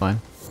take it. It's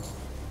fine.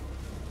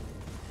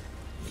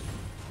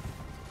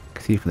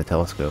 Can see it from the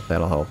telescope.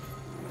 That'll help.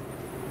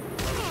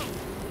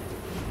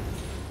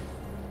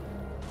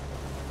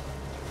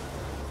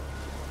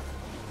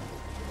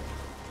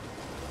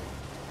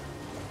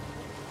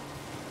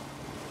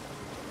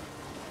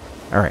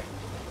 Alright.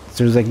 As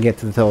soon as I can get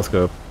to the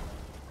telescope.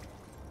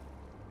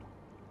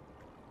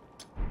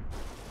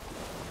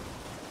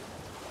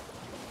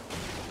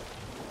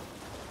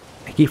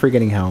 I keep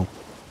forgetting how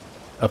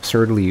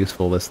absurdly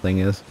useful this thing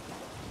is.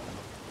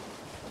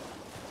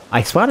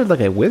 I spotted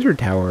like a wizard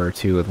tower or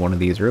two with one of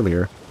these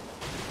earlier.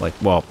 Like,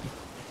 well,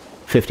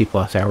 50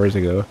 plus hours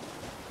ago.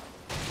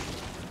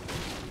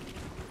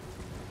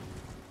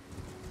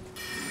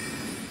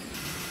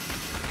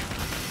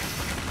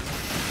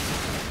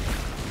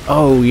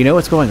 Oh, you know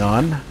what's going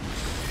on?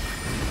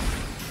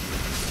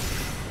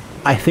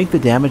 I think the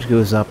damage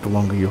goes up the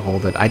longer you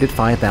hold it. I did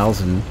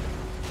 5,000.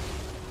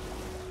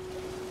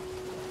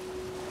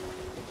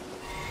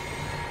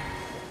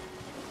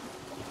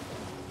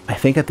 I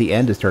think at the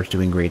end it starts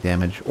doing great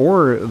damage.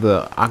 Or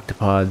the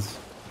octopods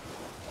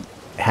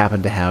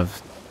happen to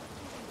have...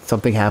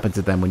 something happens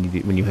to them when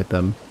you hit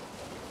them.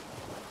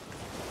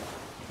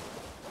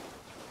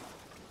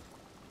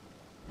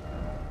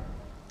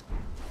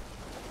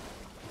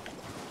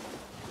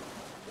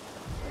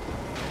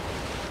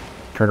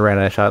 Turned around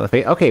and I shot in the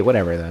face. Okay,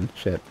 whatever then.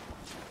 Shit.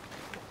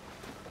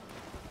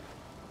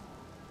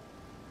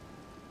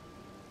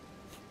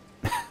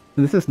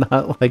 This is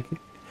not like... This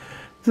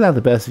is not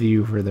the best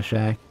view for the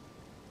shack.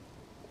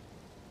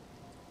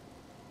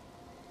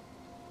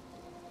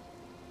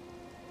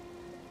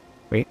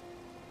 Wait.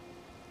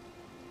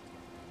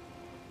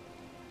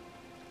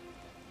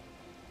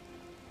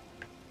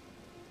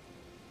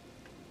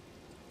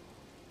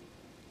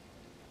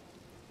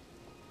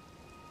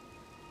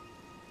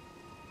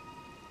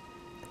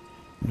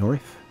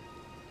 North.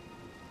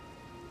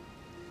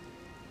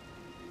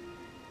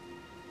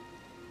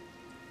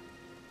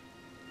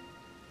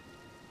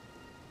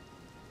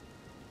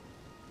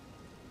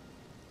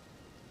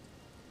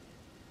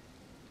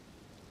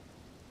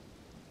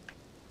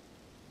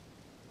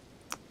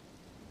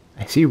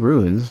 I see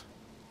ruins.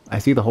 I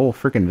see the whole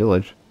freaking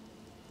village.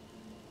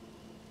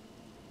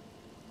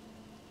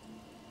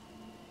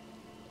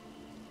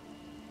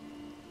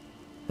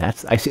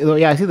 That's... I see... Oh,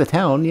 yeah, I see the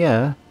town,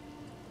 yeah.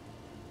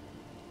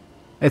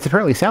 It's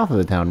apparently south of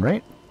the town,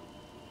 right?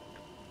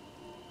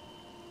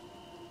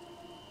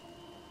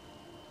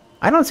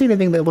 I don't see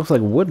anything that looks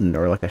like wooden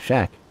or like a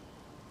shack.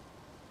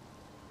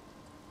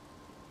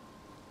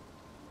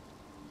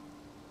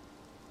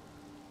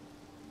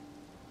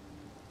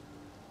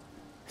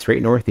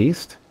 Straight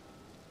northeast.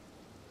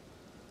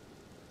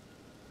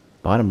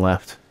 Bottom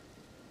left.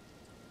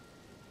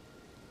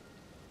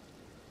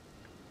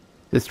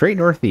 It's straight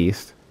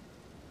northeast.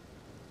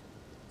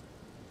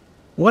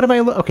 What am I...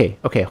 Okay,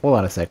 hold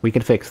on a sec. We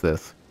can fix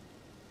this.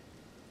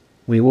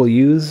 We will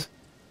use...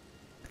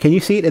 Can you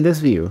see it in this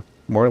view?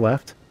 More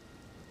left?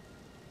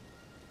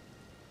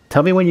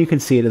 Tell me when you can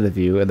see it in the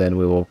view, and then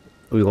we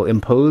will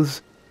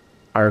impose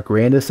our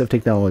grandest of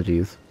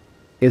technologies.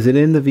 Is it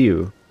in the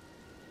view?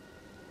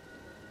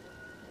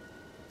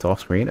 It's off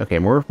screen. Okay,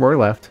 more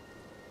left.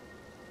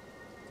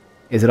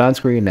 Is it on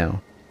screen now?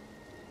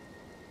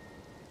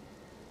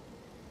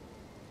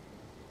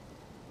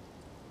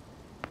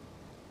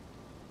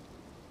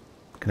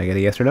 Can I get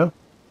a yes or no?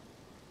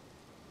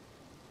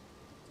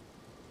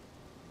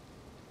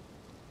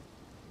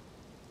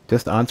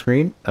 Just on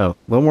screen? Oh, a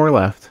little more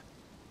left.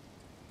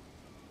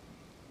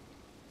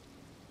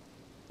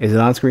 Is it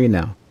on screen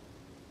now?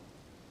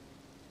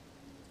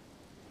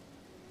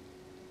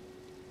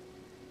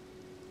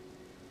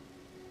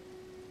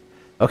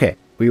 Okay,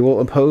 we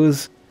will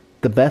impose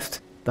the best,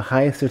 the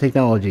highest of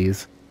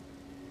technologies.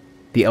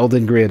 The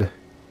Elden Grid.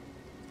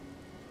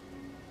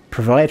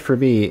 Provide for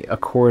me a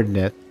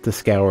coordinate to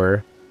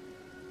scour.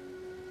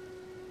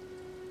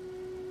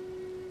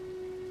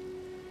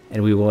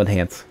 And we will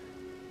enhance.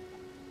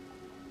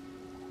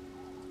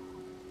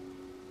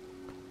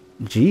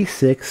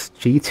 G6,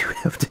 G2,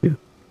 F2.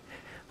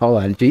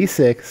 Hold on,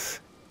 G6,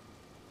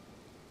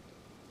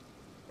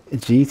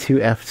 G2,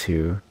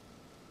 F2.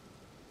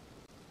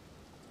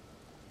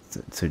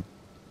 So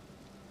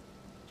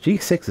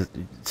G6 is...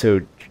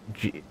 So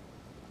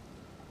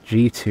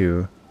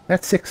G2.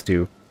 That's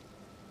 6-2.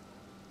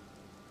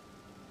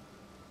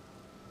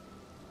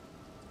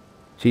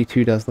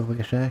 G2 does look like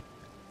a shack.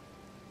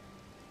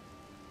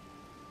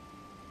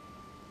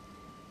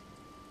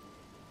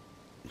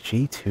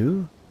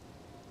 G2?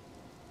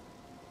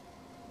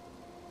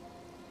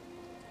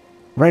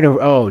 Right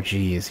over... Oh,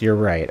 geez. You're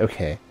right.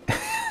 Okay.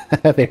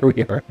 There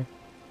we are.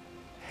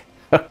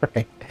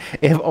 Alright.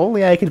 If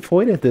only I could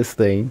point at this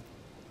thing.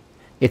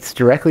 It's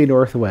directly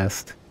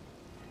northwest.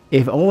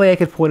 If only I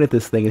could point at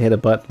this thing and hit a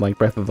button like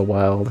Breath of the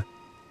Wild.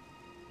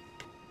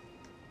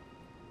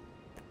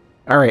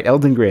 Alright,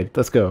 Elden Grid.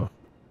 Let's go.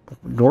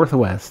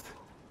 Northwest.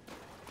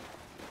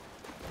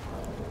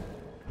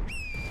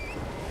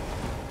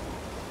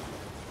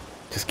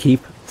 Just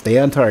stay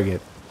on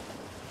target.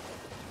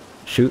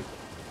 Shoot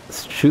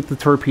the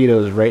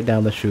torpedoes right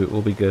down the chute.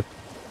 We'll be good.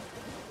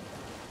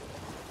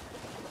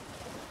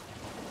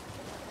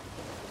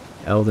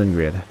 Elden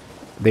Grid.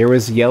 There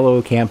was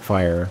yellow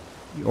campfire.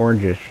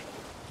 Orangish.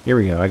 Here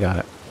we go, I got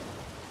it.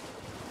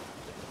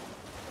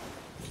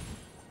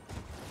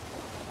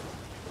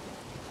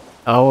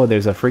 Oh,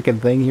 there's a freaking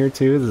thing here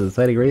too? This is a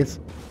Society Grace?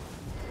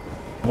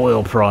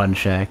 Boil prawn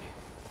shack.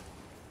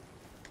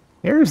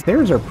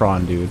 There's our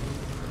prawn, dude.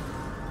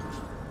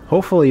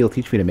 Hopefully you'll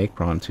teach me to make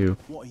prawn too.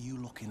 What are you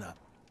looking at?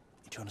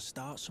 You trying to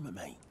start something,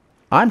 mate?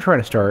 I'm trying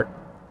to start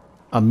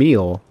a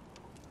meal.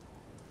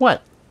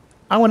 What?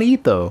 I want to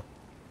eat though.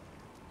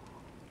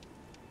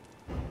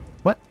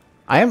 What?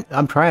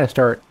 I'm trying to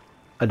start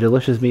a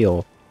delicious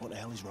meal. What the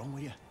hell is wrong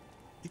with you?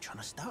 You trying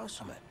to start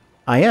something?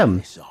 I am.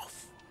 This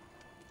off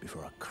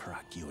before I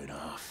crack you in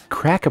half.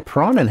 Crack a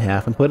prawn in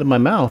half and put it in my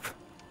mouth.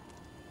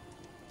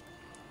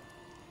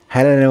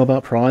 How did I know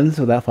about prawns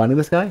without finding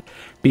this guy?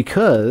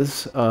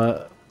 Because,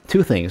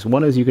 two things.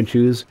 One is you can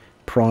choose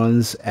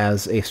prawns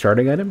as a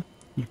starting item.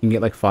 You can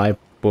get like 5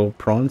 boiled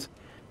prawns.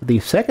 The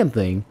second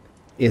thing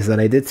is that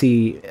I did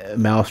see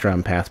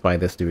Maelstrom pass by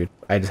this dude.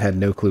 I just had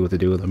no clue what to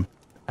do with him.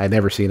 I'd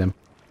never seen him.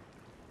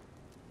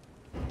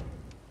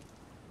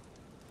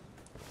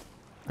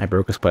 I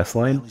broke his quest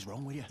line? What the hell is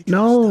wrong with you? You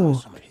trying to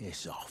start something?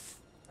 Piss off. No!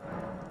 Before I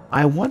crack you in half.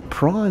 I want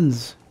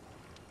prawns.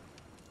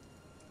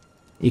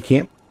 You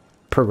can't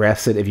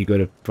progress it if you go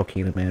to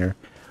Volcano Manor.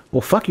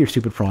 Well, fuck your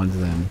stupid prawns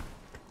then.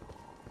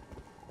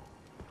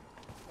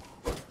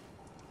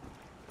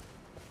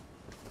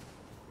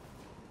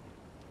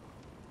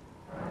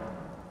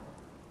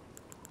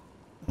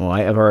 Well,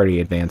 I've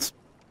already advanced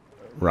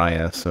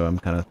Raya, so I'm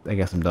kind of... I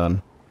guess I'm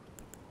done.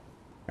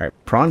 Alright,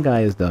 prawn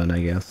guy is done,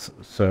 I guess.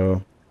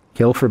 So,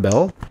 kill for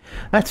Bell?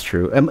 That's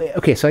true.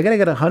 Okay, so I gotta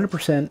get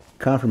 100%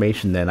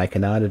 confirmation then I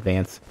cannot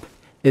advance.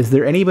 Is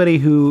there anybody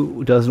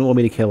who doesn't want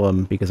me to kill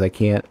him because I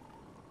can't...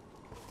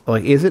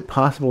 Like, is it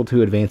possible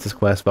to advance this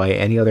quest by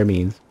any other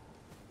means?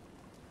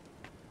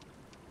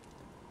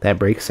 That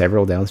breaks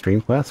several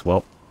downstream quests?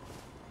 Well,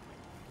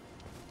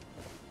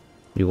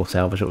 we will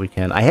salvage what we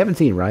can. I haven't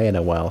seen Raya in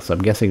a while, so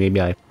I'm guessing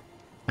maybe I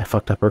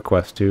fucked up her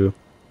quest too.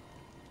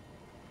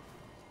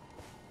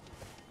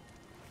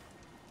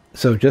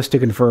 So just to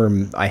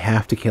confirm, I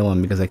have to kill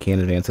him because I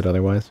can't advance it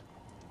otherwise.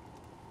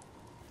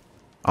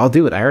 I'll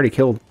do it. I already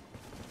killed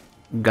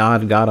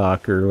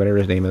Godok, or whatever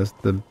his name is,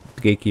 the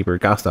gatekeeper,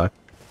 Gostok.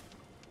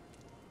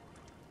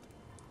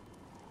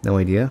 No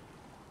idea.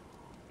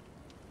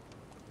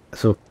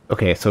 So,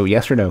 okay, so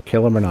yes or no,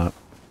 kill him or not?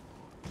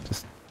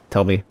 Just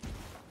tell me.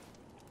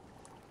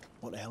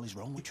 What the hell is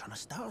wrong with trying to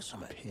start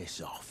something?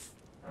 Piss off.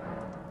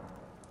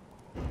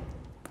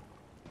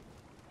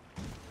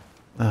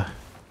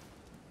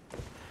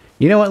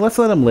 You know what? Let's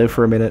let him live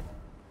for a minute.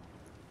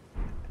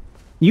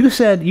 You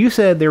said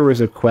there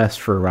was a quest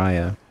for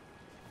Raya.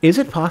 Is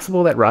it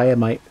possible that Raya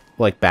might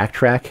like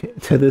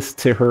backtrack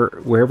to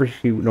her wherever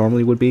she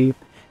normally would be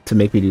to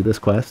make me do this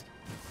quest?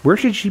 Where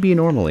should she be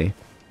normally?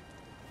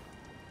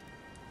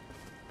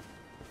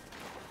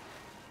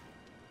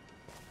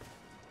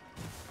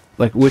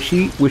 Like would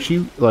she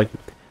like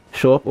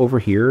show up over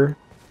here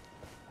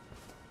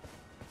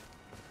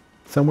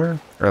somewhere,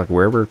 or like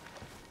wherever?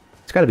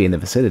 It's got to be in the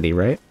vicinity,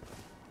 right?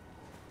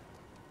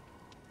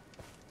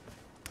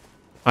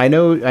 I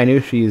know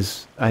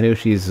she's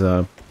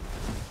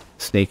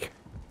Snake.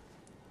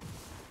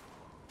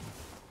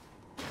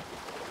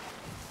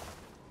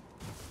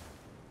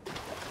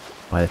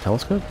 By the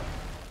telescope?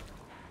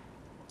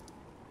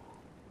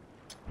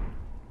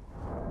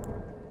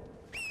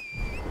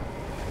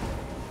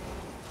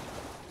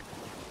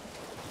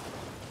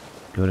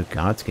 Go to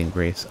Godskin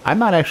Grace. I'm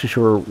not actually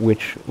sure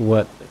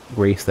what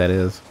grace that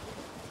is.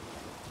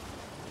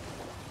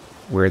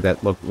 Where that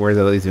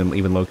is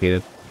even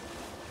located.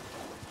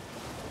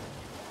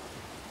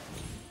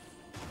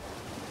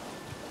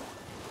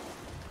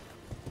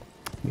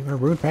 Give her a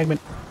rune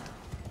fragment.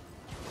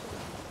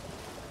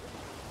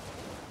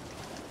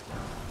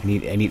 I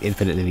need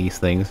infinite of these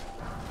things.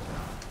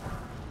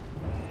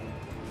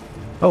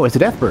 Oh, it's a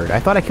Deathbird. I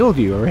thought I killed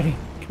you already.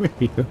 Come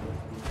here, you.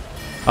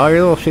 Oh, you're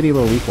a little shitty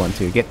little weak one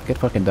too. Get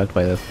fucking dunked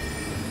by this.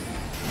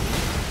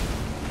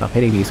 Stop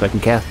hitting me so I can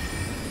cast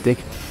Dick.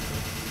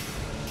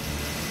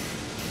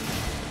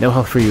 No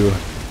health for you.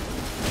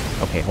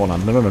 Okay, hold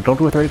on. No, don't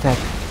do a third attack.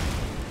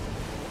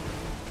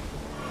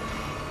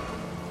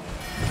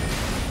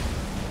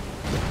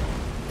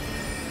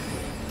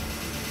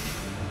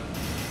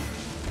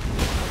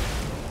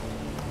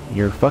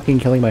 You're fucking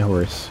killing my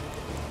horse.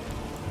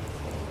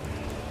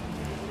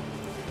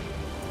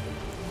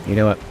 You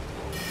know what?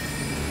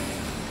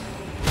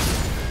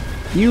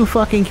 You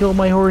fucking killed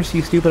my horse,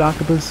 you stupid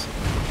octopus.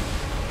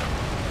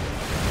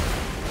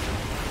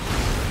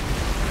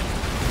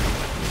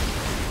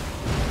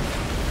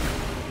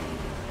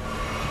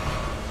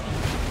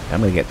 I'm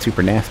gonna get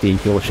super nasty and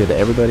kill the shit out of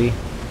everybody.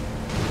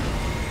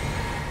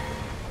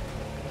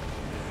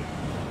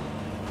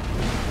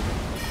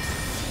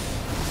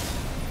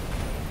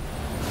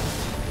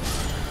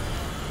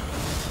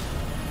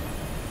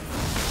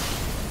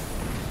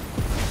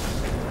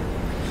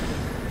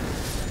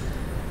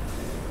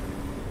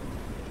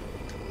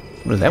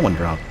 What does that one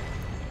drop?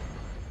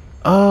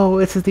 Oh,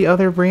 this is the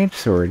other branch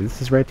sword.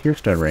 This is Red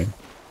Tearstone Ring.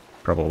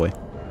 Probably.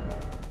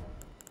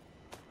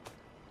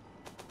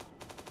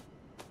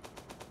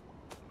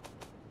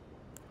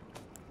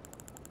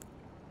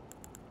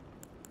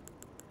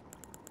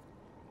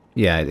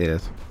 Yeah, it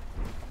is.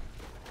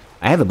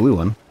 I have the blue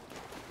one.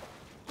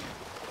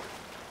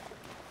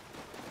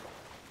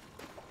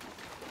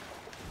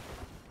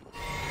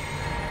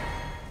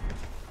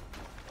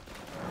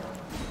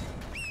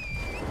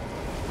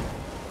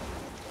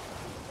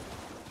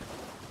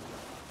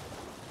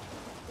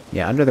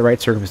 Yeah, under the right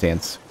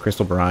circumstance,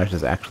 Crystal Barrage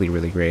is actually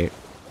really great.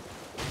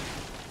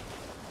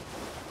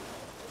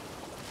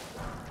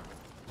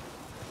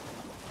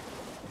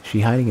 Is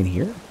she hiding in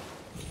here?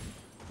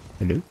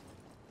 Hello?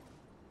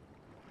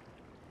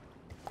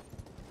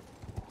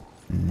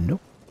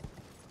 Nope.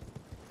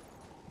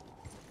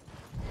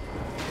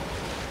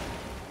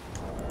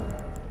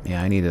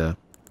 Yeah, I need to...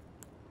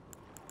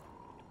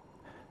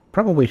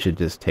 Probably should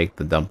just take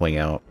the dumpling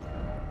out.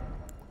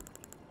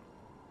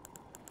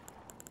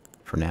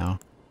 For now.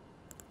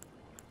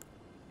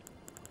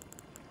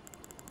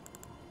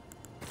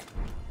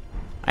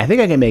 I think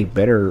I can make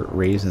better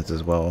raisins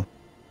as well.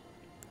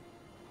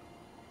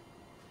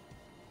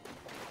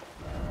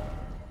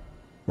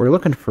 We're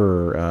looking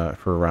for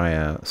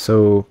Raya.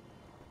 So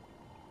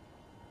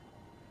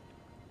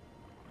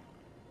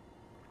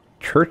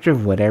Church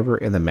of whatever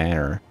in the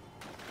manor.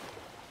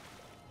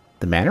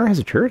 The manor has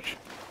a church?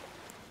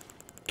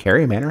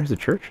 Carrie Manor has a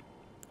church?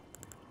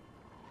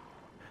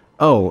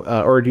 Oh,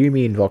 or do you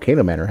mean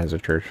Volcano Manor has a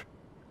church?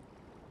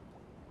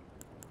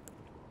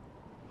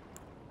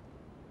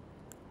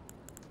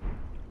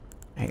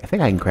 I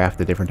think I can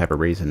craft a different type of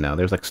raisin now.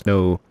 There's like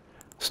snow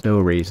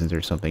raisins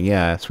or something.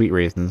 Yeah, sweet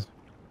raisins.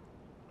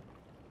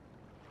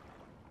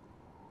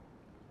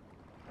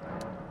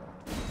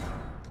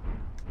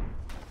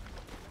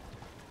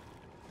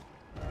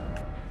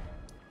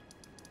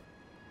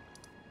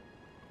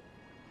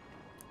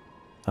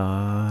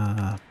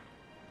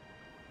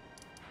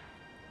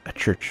 A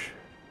church.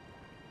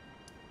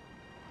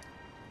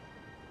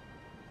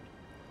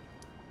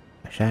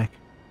 A shack.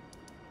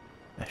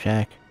 A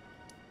shack.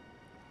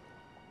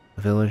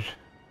 A village.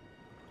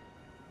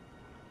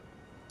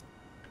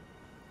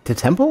 To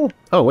temple?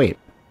 Oh, wait.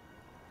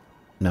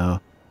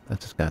 No,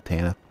 that's just got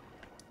Tana.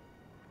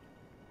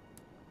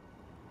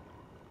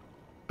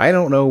 I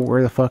don't know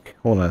where the fuck...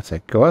 Hold on a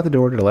sec. Go out the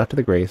door to the left of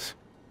the Grace.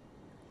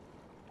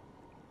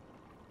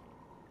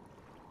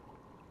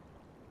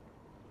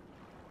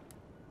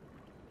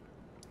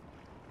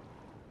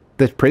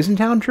 The prison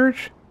town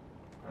church?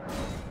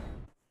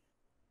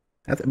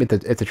 That's, I mean,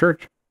 it's a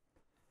church.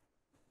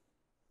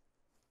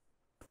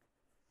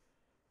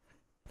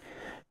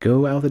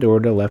 Go out the door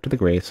to the left of the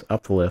Grace,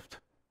 up the lift.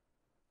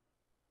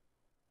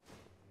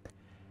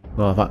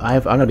 Well,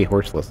 if I'm gonna be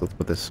horseless. Let's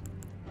put this...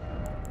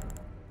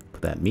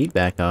 Put that meat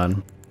back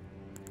on.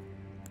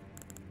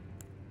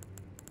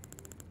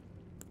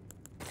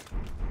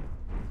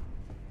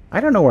 I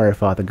don't know where I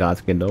fought the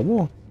Godskin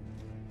Noble.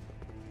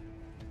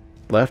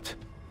 Left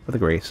of the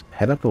Grace.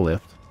 Head up the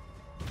lift.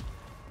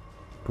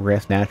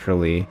 Progress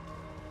naturally.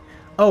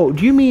 Oh,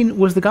 do you mean,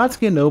 was the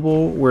Godskin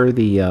Noble where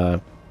the,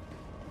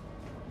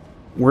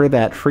 where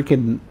that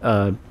freaking,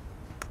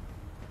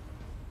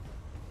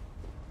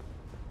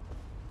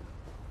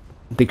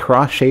 the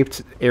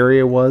cross-shaped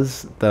area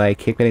was that I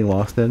kept getting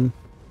lost in?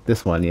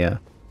 This one, yeah.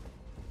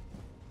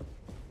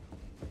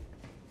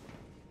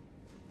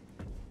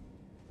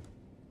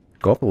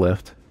 Go up the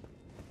lift.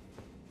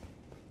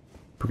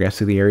 Progress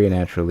through the area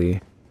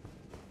naturally.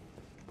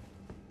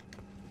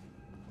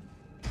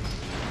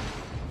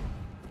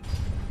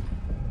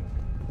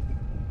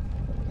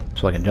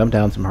 So I can jump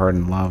down some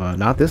hardened lava.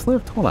 Not this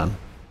lift? Hold on.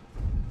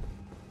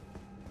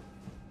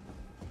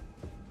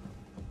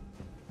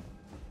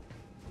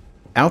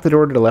 Out the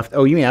door to the left.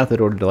 Oh, you mean out the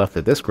door to the left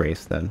of this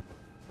Grace, then.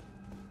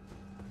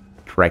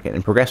 Strike it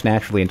and progress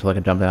naturally until I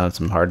can jump down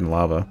some hardened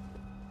lava.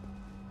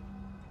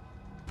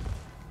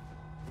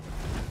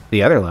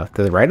 The other left.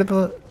 To the right of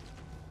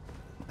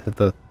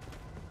the...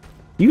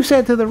 You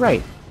said to the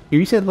right.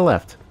 You said to the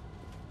left.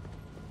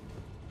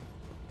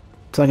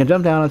 So I can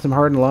jump down on some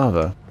hardened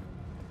lava.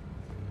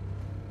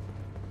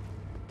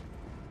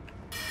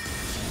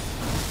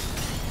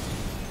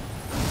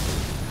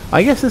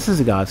 I guess this is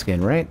a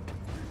Godskin, right?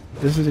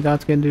 This is a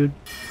Godskin, dude?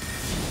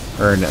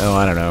 Or no,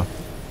 I don't know.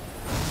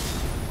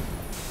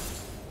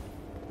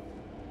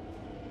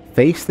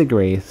 Face the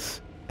Grace,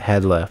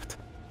 head left.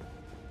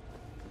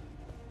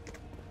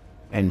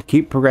 And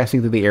keep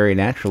progressing through the area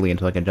naturally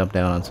until I can jump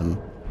down on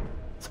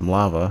some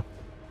lava.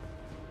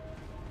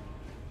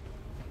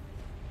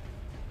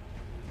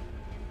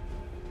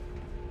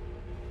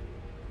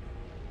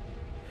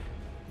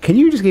 Can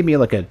you just give me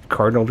like a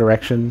cardinal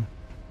direction?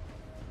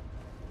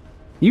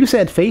 You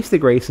said face the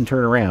Grace and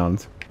turn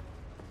around.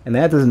 And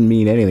that doesn't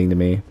mean anything to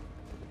me.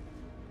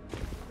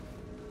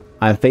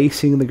 I'm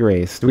facing the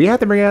Grace. Do we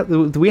have to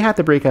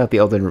break out the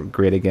Elden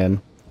grid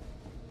again?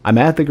 I'm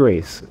at the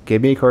Grace.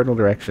 Give me a cardinal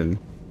direction.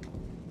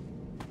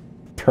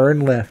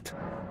 Turn left.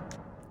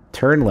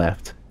 Turn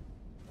left.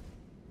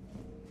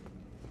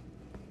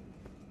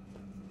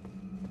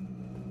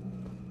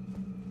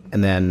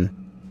 And then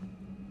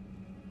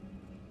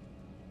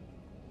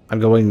I'm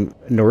going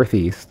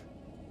northeast.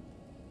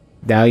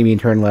 Now you mean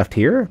turn left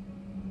here?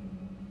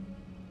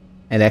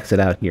 And exit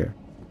out here.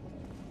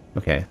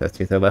 Okay, that's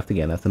the left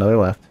again. That's another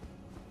left.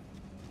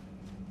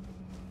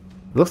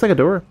 It looks like a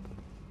door.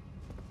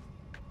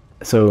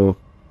 So,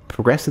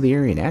 progress to the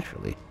area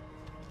naturally.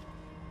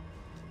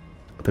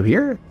 Up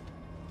here?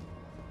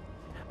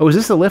 Oh, is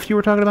this the lift you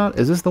were talking about?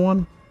 Is this the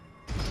one?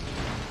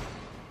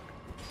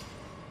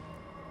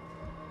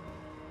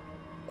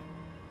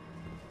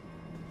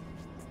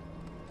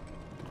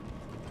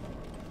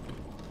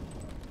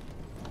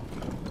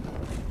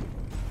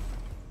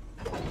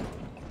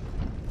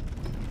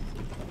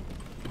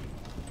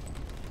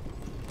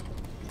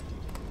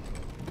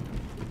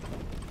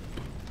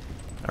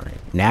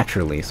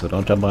 Naturally, so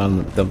don't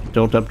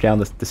jump down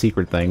the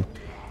secret thing.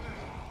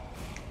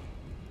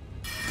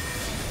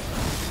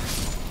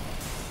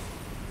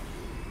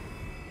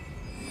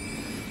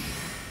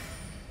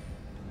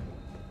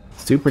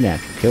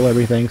 Supernatural. Kill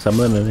everything,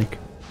 summon the mimic.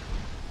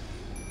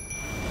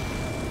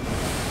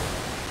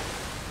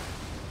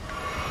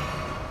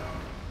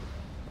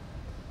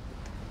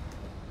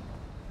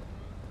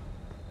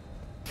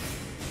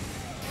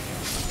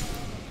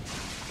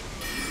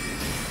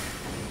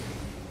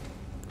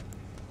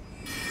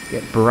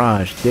 Get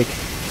barraged, dick.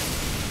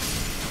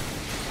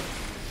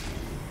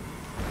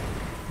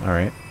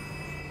 Alright.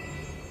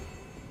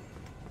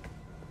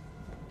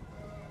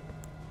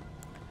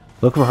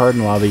 Look for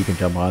hardened lava you can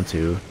jump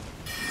onto.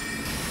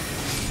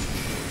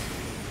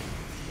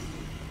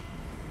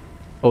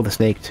 Oh, the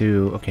snake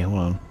too. Okay, hold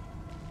on.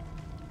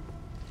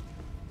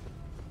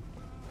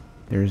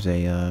 There's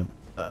a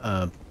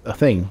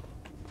thing.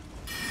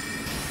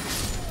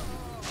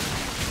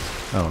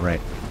 Oh,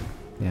 right.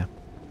 Yeah.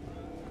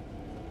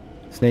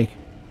 Snake.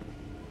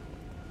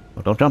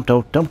 Oh, don't jump,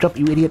 don't jump,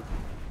 you idiot.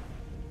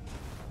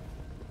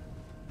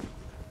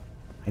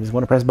 I just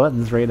want to press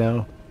buttons right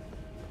now.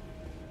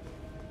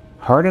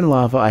 Hardened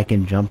lava I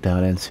can jump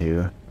down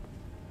into.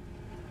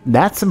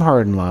 That's some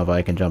hardened lava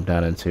I can jump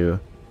down into.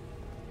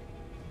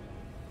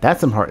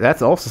 That's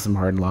also some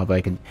hardened lava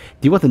I can... Do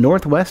you want the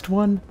northwest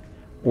one?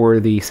 Or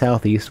the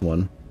southeast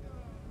one?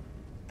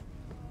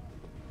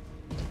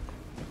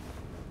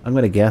 I'm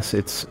gonna guess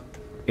it's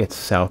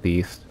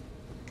southeast.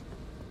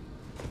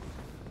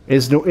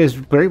 Is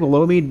right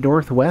below me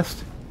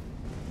northwest?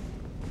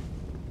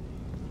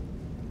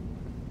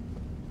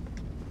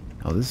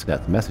 Oh, this has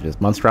got the messages.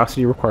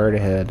 Monstrosity required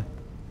ahead.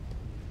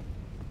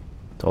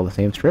 It's all the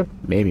same strip?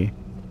 Maybe.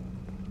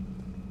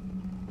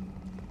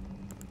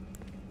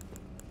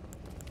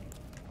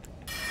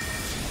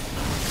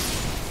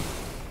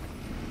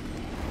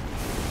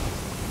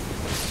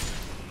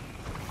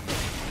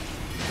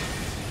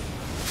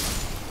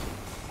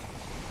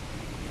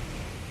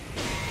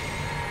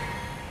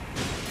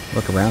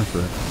 Look around for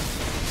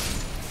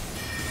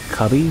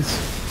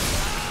cubbies.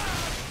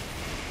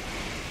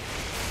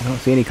 I don't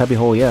see any cubby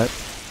hole yet.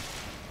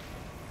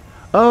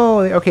 Oh,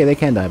 okay, they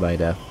can die by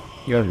death.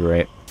 You have to be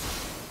right.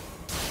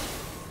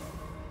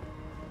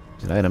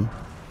 There's an item.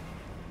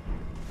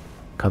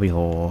 Cubby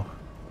hole.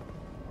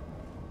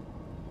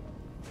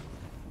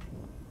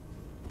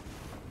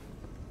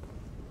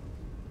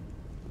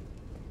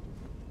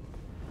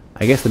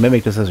 I guess the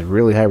mimic just has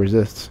really high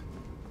resists.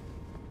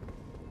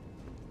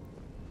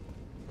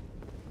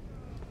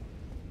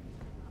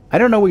 I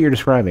don't know what you're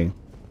describing.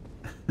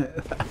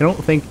 I don't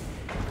think...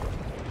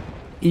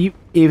 If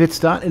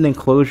it's not an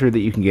enclosure that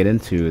you can get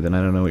into, then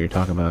I don't know what you're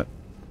talking about.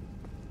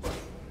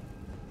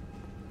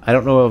 I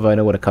don't know if I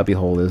know what a cubby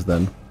hole is,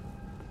 then.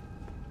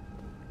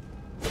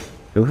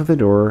 Go through the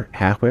door,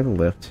 halfway to the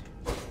lift.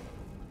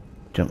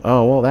 Jump...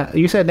 Oh, well, that...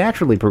 You said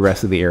naturally progress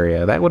through the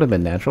area. That would have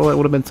been natural. It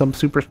would have been some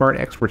super smart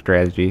expert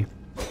strategy.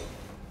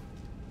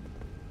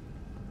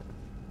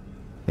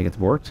 Think it's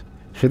worked?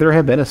 Should there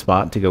have been a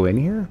spot to go in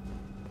here?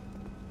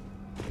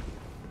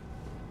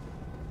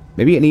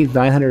 Maybe it needs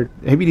 900...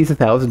 Maybe it needs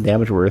 1,000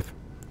 damage worth.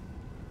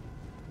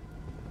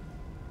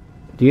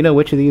 Do you know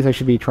which of these I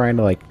should be trying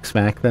to, like,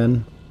 smack,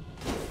 then?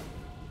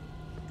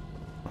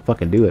 I'll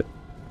fucking do it.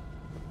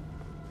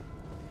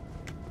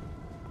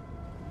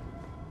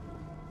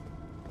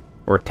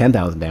 Or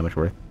 10,000 damage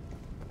worth.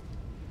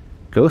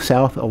 Go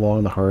south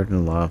along the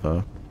hardened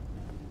lava.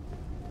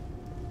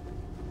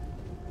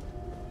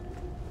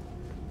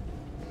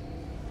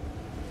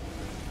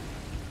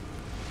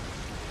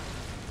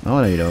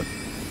 Oh, no, you don't.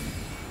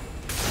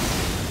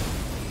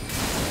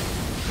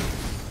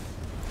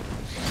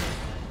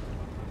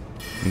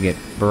 You get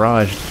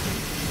barraged.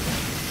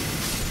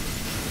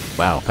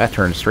 Wow, that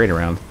turned straight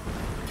around.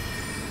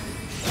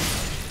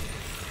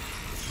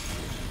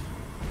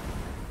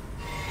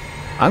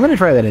 I'm gonna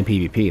try that in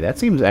PvP. That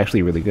seems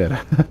actually really good.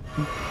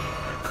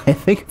 I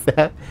think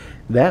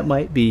that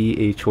might be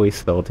a choice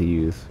spell to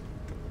use.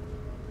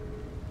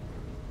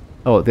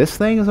 Oh, this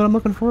thing is what I'm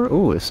looking for?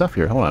 Ooh, there's stuff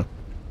here. Hold on.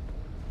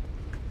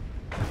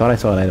 I thought I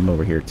saw an item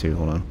over here too.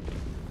 Hold on.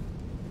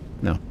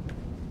 No.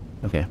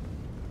 Okay.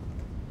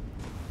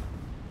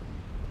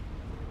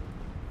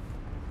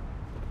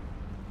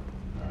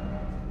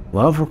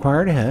 Love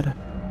required ahead.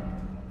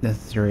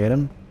 Necessary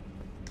item.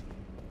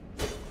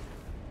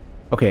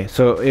 Okay,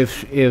 so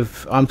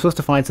if I'm supposed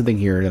to find something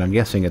here, then I'm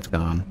guessing it's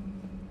gone.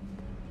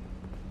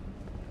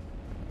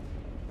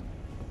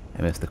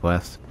 I missed the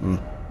quest.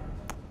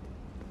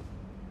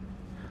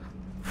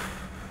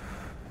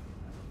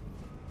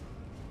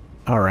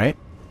 Alright.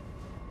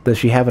 Does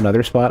she have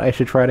another spot I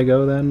should try to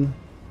go, then?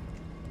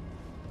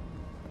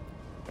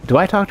 Do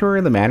I talk to her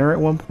in the manor at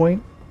one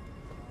point?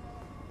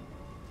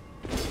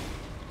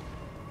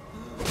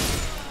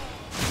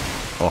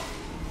 Oh.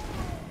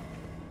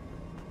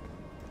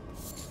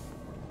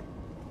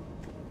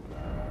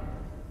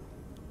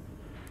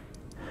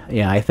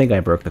 Yeah, I think I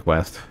broke the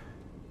quest.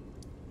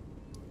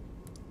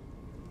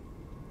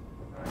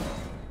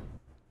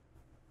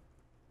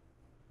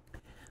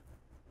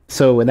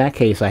 So in that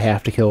case, I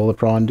have to kill the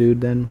prawn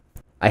dude, then?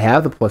 I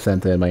have the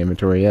placenta in my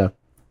inventory, yeah.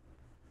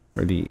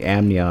 Or the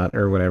amniot,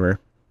 or whatever.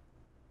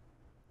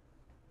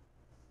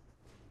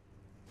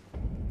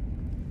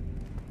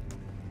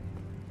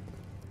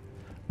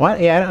 What?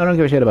 Yeah, I don't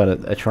give a shit about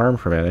a charm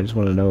from it. I just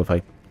want to know if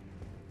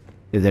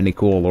there's any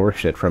cool lore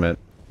shit from it.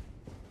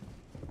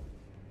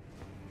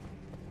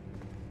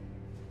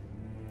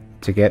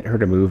 To get her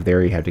to move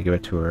there, you have to give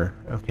it to her.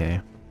 Okay.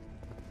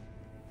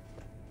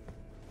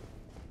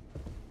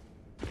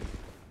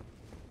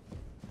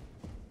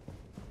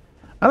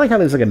 like how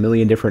there's like a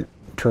million different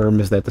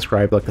terms that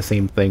describe like the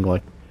same thing,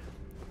 like,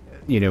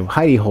 you know,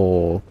 hidey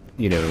hole,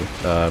 you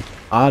know,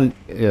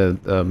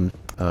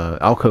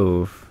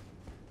 alcove,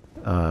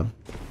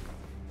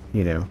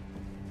 you know.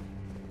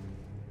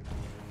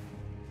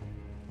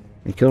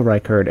 You kill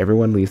Rykard,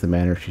 everyone leaves the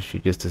manor, she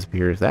just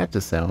disappears. That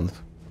just sounds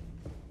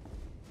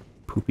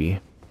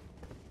poopy.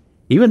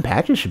 Even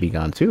patches should be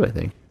gone too, I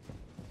think.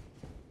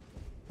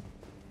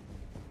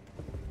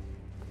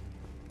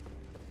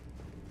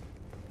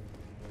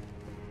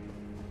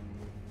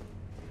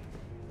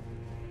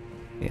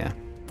 Yeah.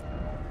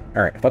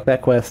 Alright, fuck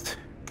that quest.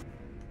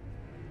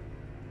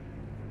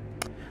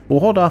 We'll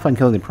hold off on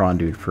killing the prawn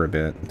dude for a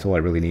bit, until I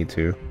really need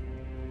to.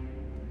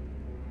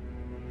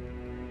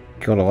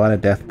 Killed a lot of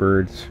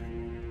Deathbirds.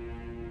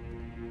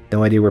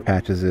 No idea where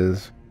Patches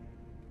is.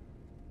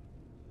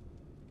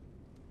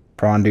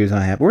 Prawn dude's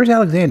not happy. Where's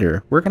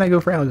Alexander? Where can I go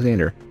for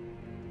Alexander?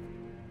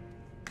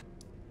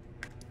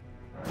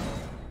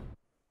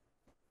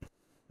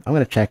 I'm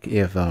gonna check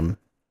if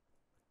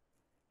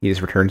he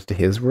just returns to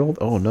his world.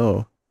 Oh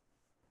no.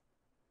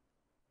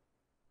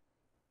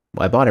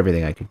 Well, I bought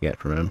everything I could get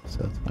from him,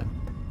 so that's fine.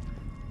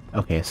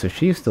 Okay, so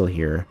she's still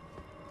here.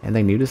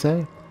 Anything new to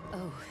say?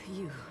 Oh,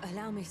 you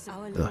allow me.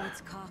 Our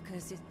lord's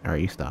carcass is... All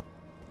right, you stop.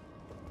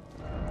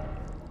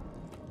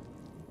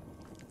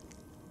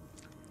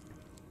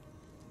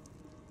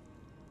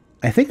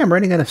 I think I'm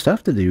running out of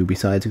stuff to do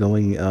besides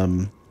going,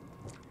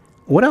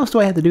 what else do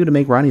I have to do to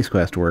make Ronnie's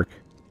quest work?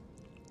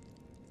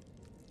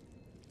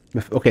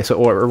 Okay, so,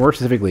 or more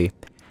specifically,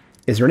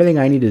 is there anything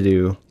I need to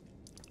do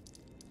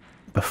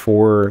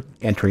before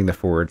entering the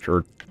forge,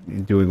 or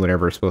doing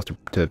whatever is supposed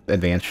to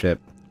advance ship?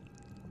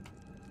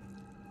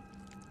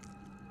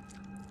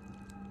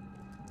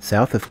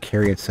 South of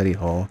Carrion Study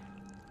Hall.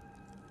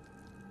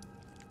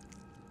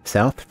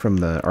 South from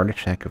the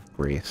Artichoke of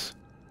Grace.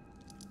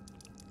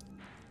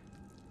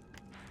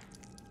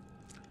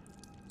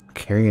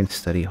 Carrion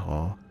Study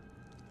Hall.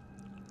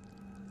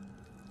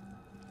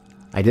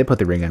 I did put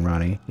the ring on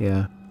Ronnie,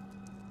 yeah.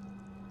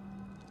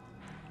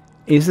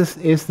 Is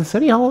the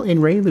study hall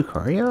in Ray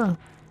Lucaria?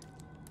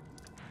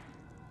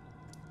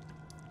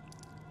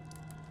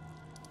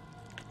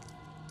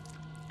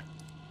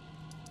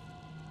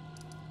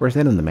 Where's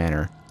that in the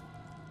manor?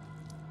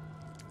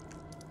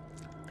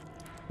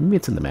 Maybe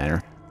it's in the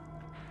manor.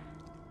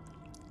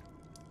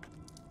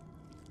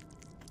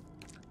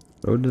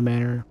 Road to the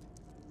manor.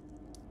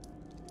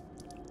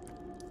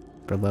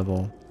 For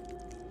level.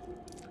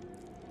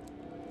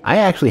 I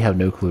actually have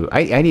no clue.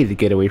 I need to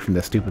get away from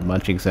the stupid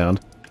munching sound.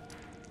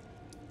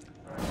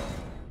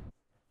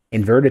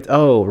 Inverted...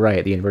 Oh,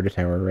 right. The inverted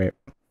tower, right.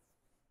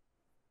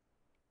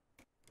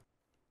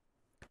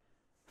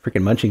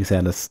 Freaking munching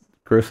sound is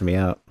grossing me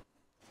out.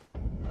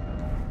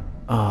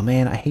 Oh,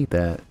 man. I hate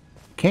that.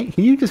 Can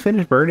you just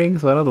finish burning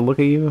so I don't have to look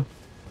at you?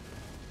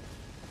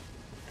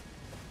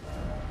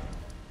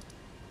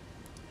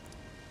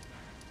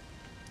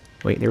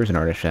 Wait, there was an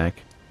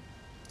artifact.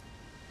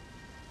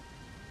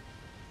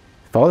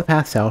 Follow the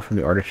path south from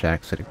the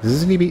artifact.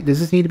 Does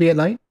this need to be at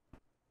night?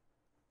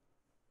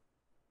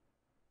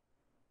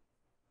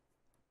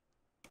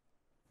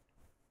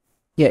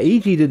 Yeah,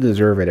 EG didn't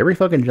deserve it. Every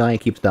fucking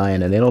giant keeps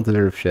dying and they don't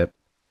deserve shit.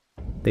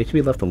 They should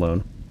be left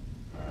alone.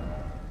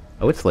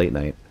 Oh, it's late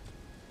night.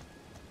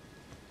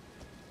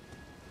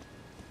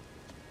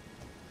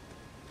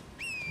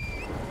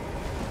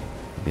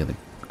 Be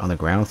on the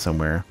ground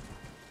somewhere.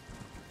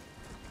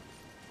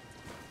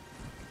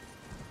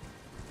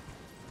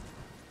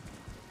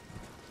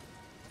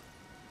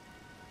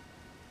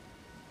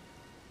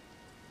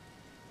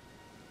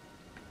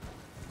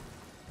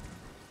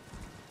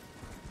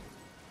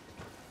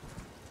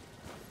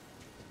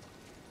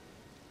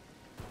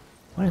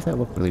 Why does that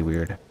look really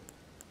weird? Is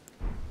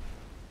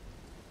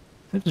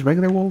that just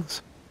regular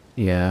wolves?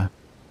 Yeah.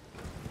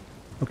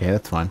 Okay,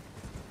 that's fine.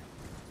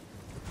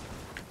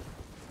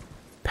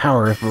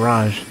 Power of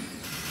Barrage.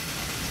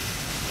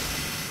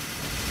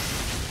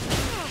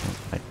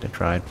 I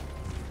tried.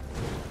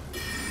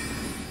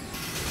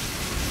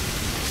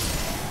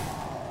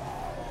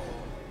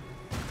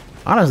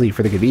 Honestly,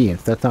 for the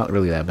convenience, that's not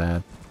really that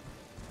bad.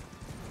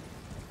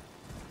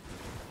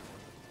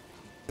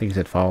 I think you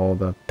said follow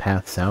the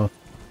path south.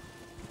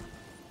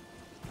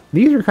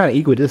 These are kind of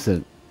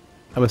equidistant.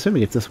 I'm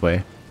assuming it's this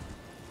way.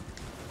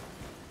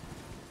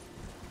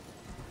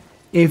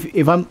 If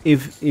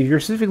you're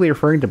specifically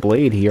referring to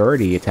Blade, he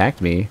already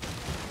attacked me.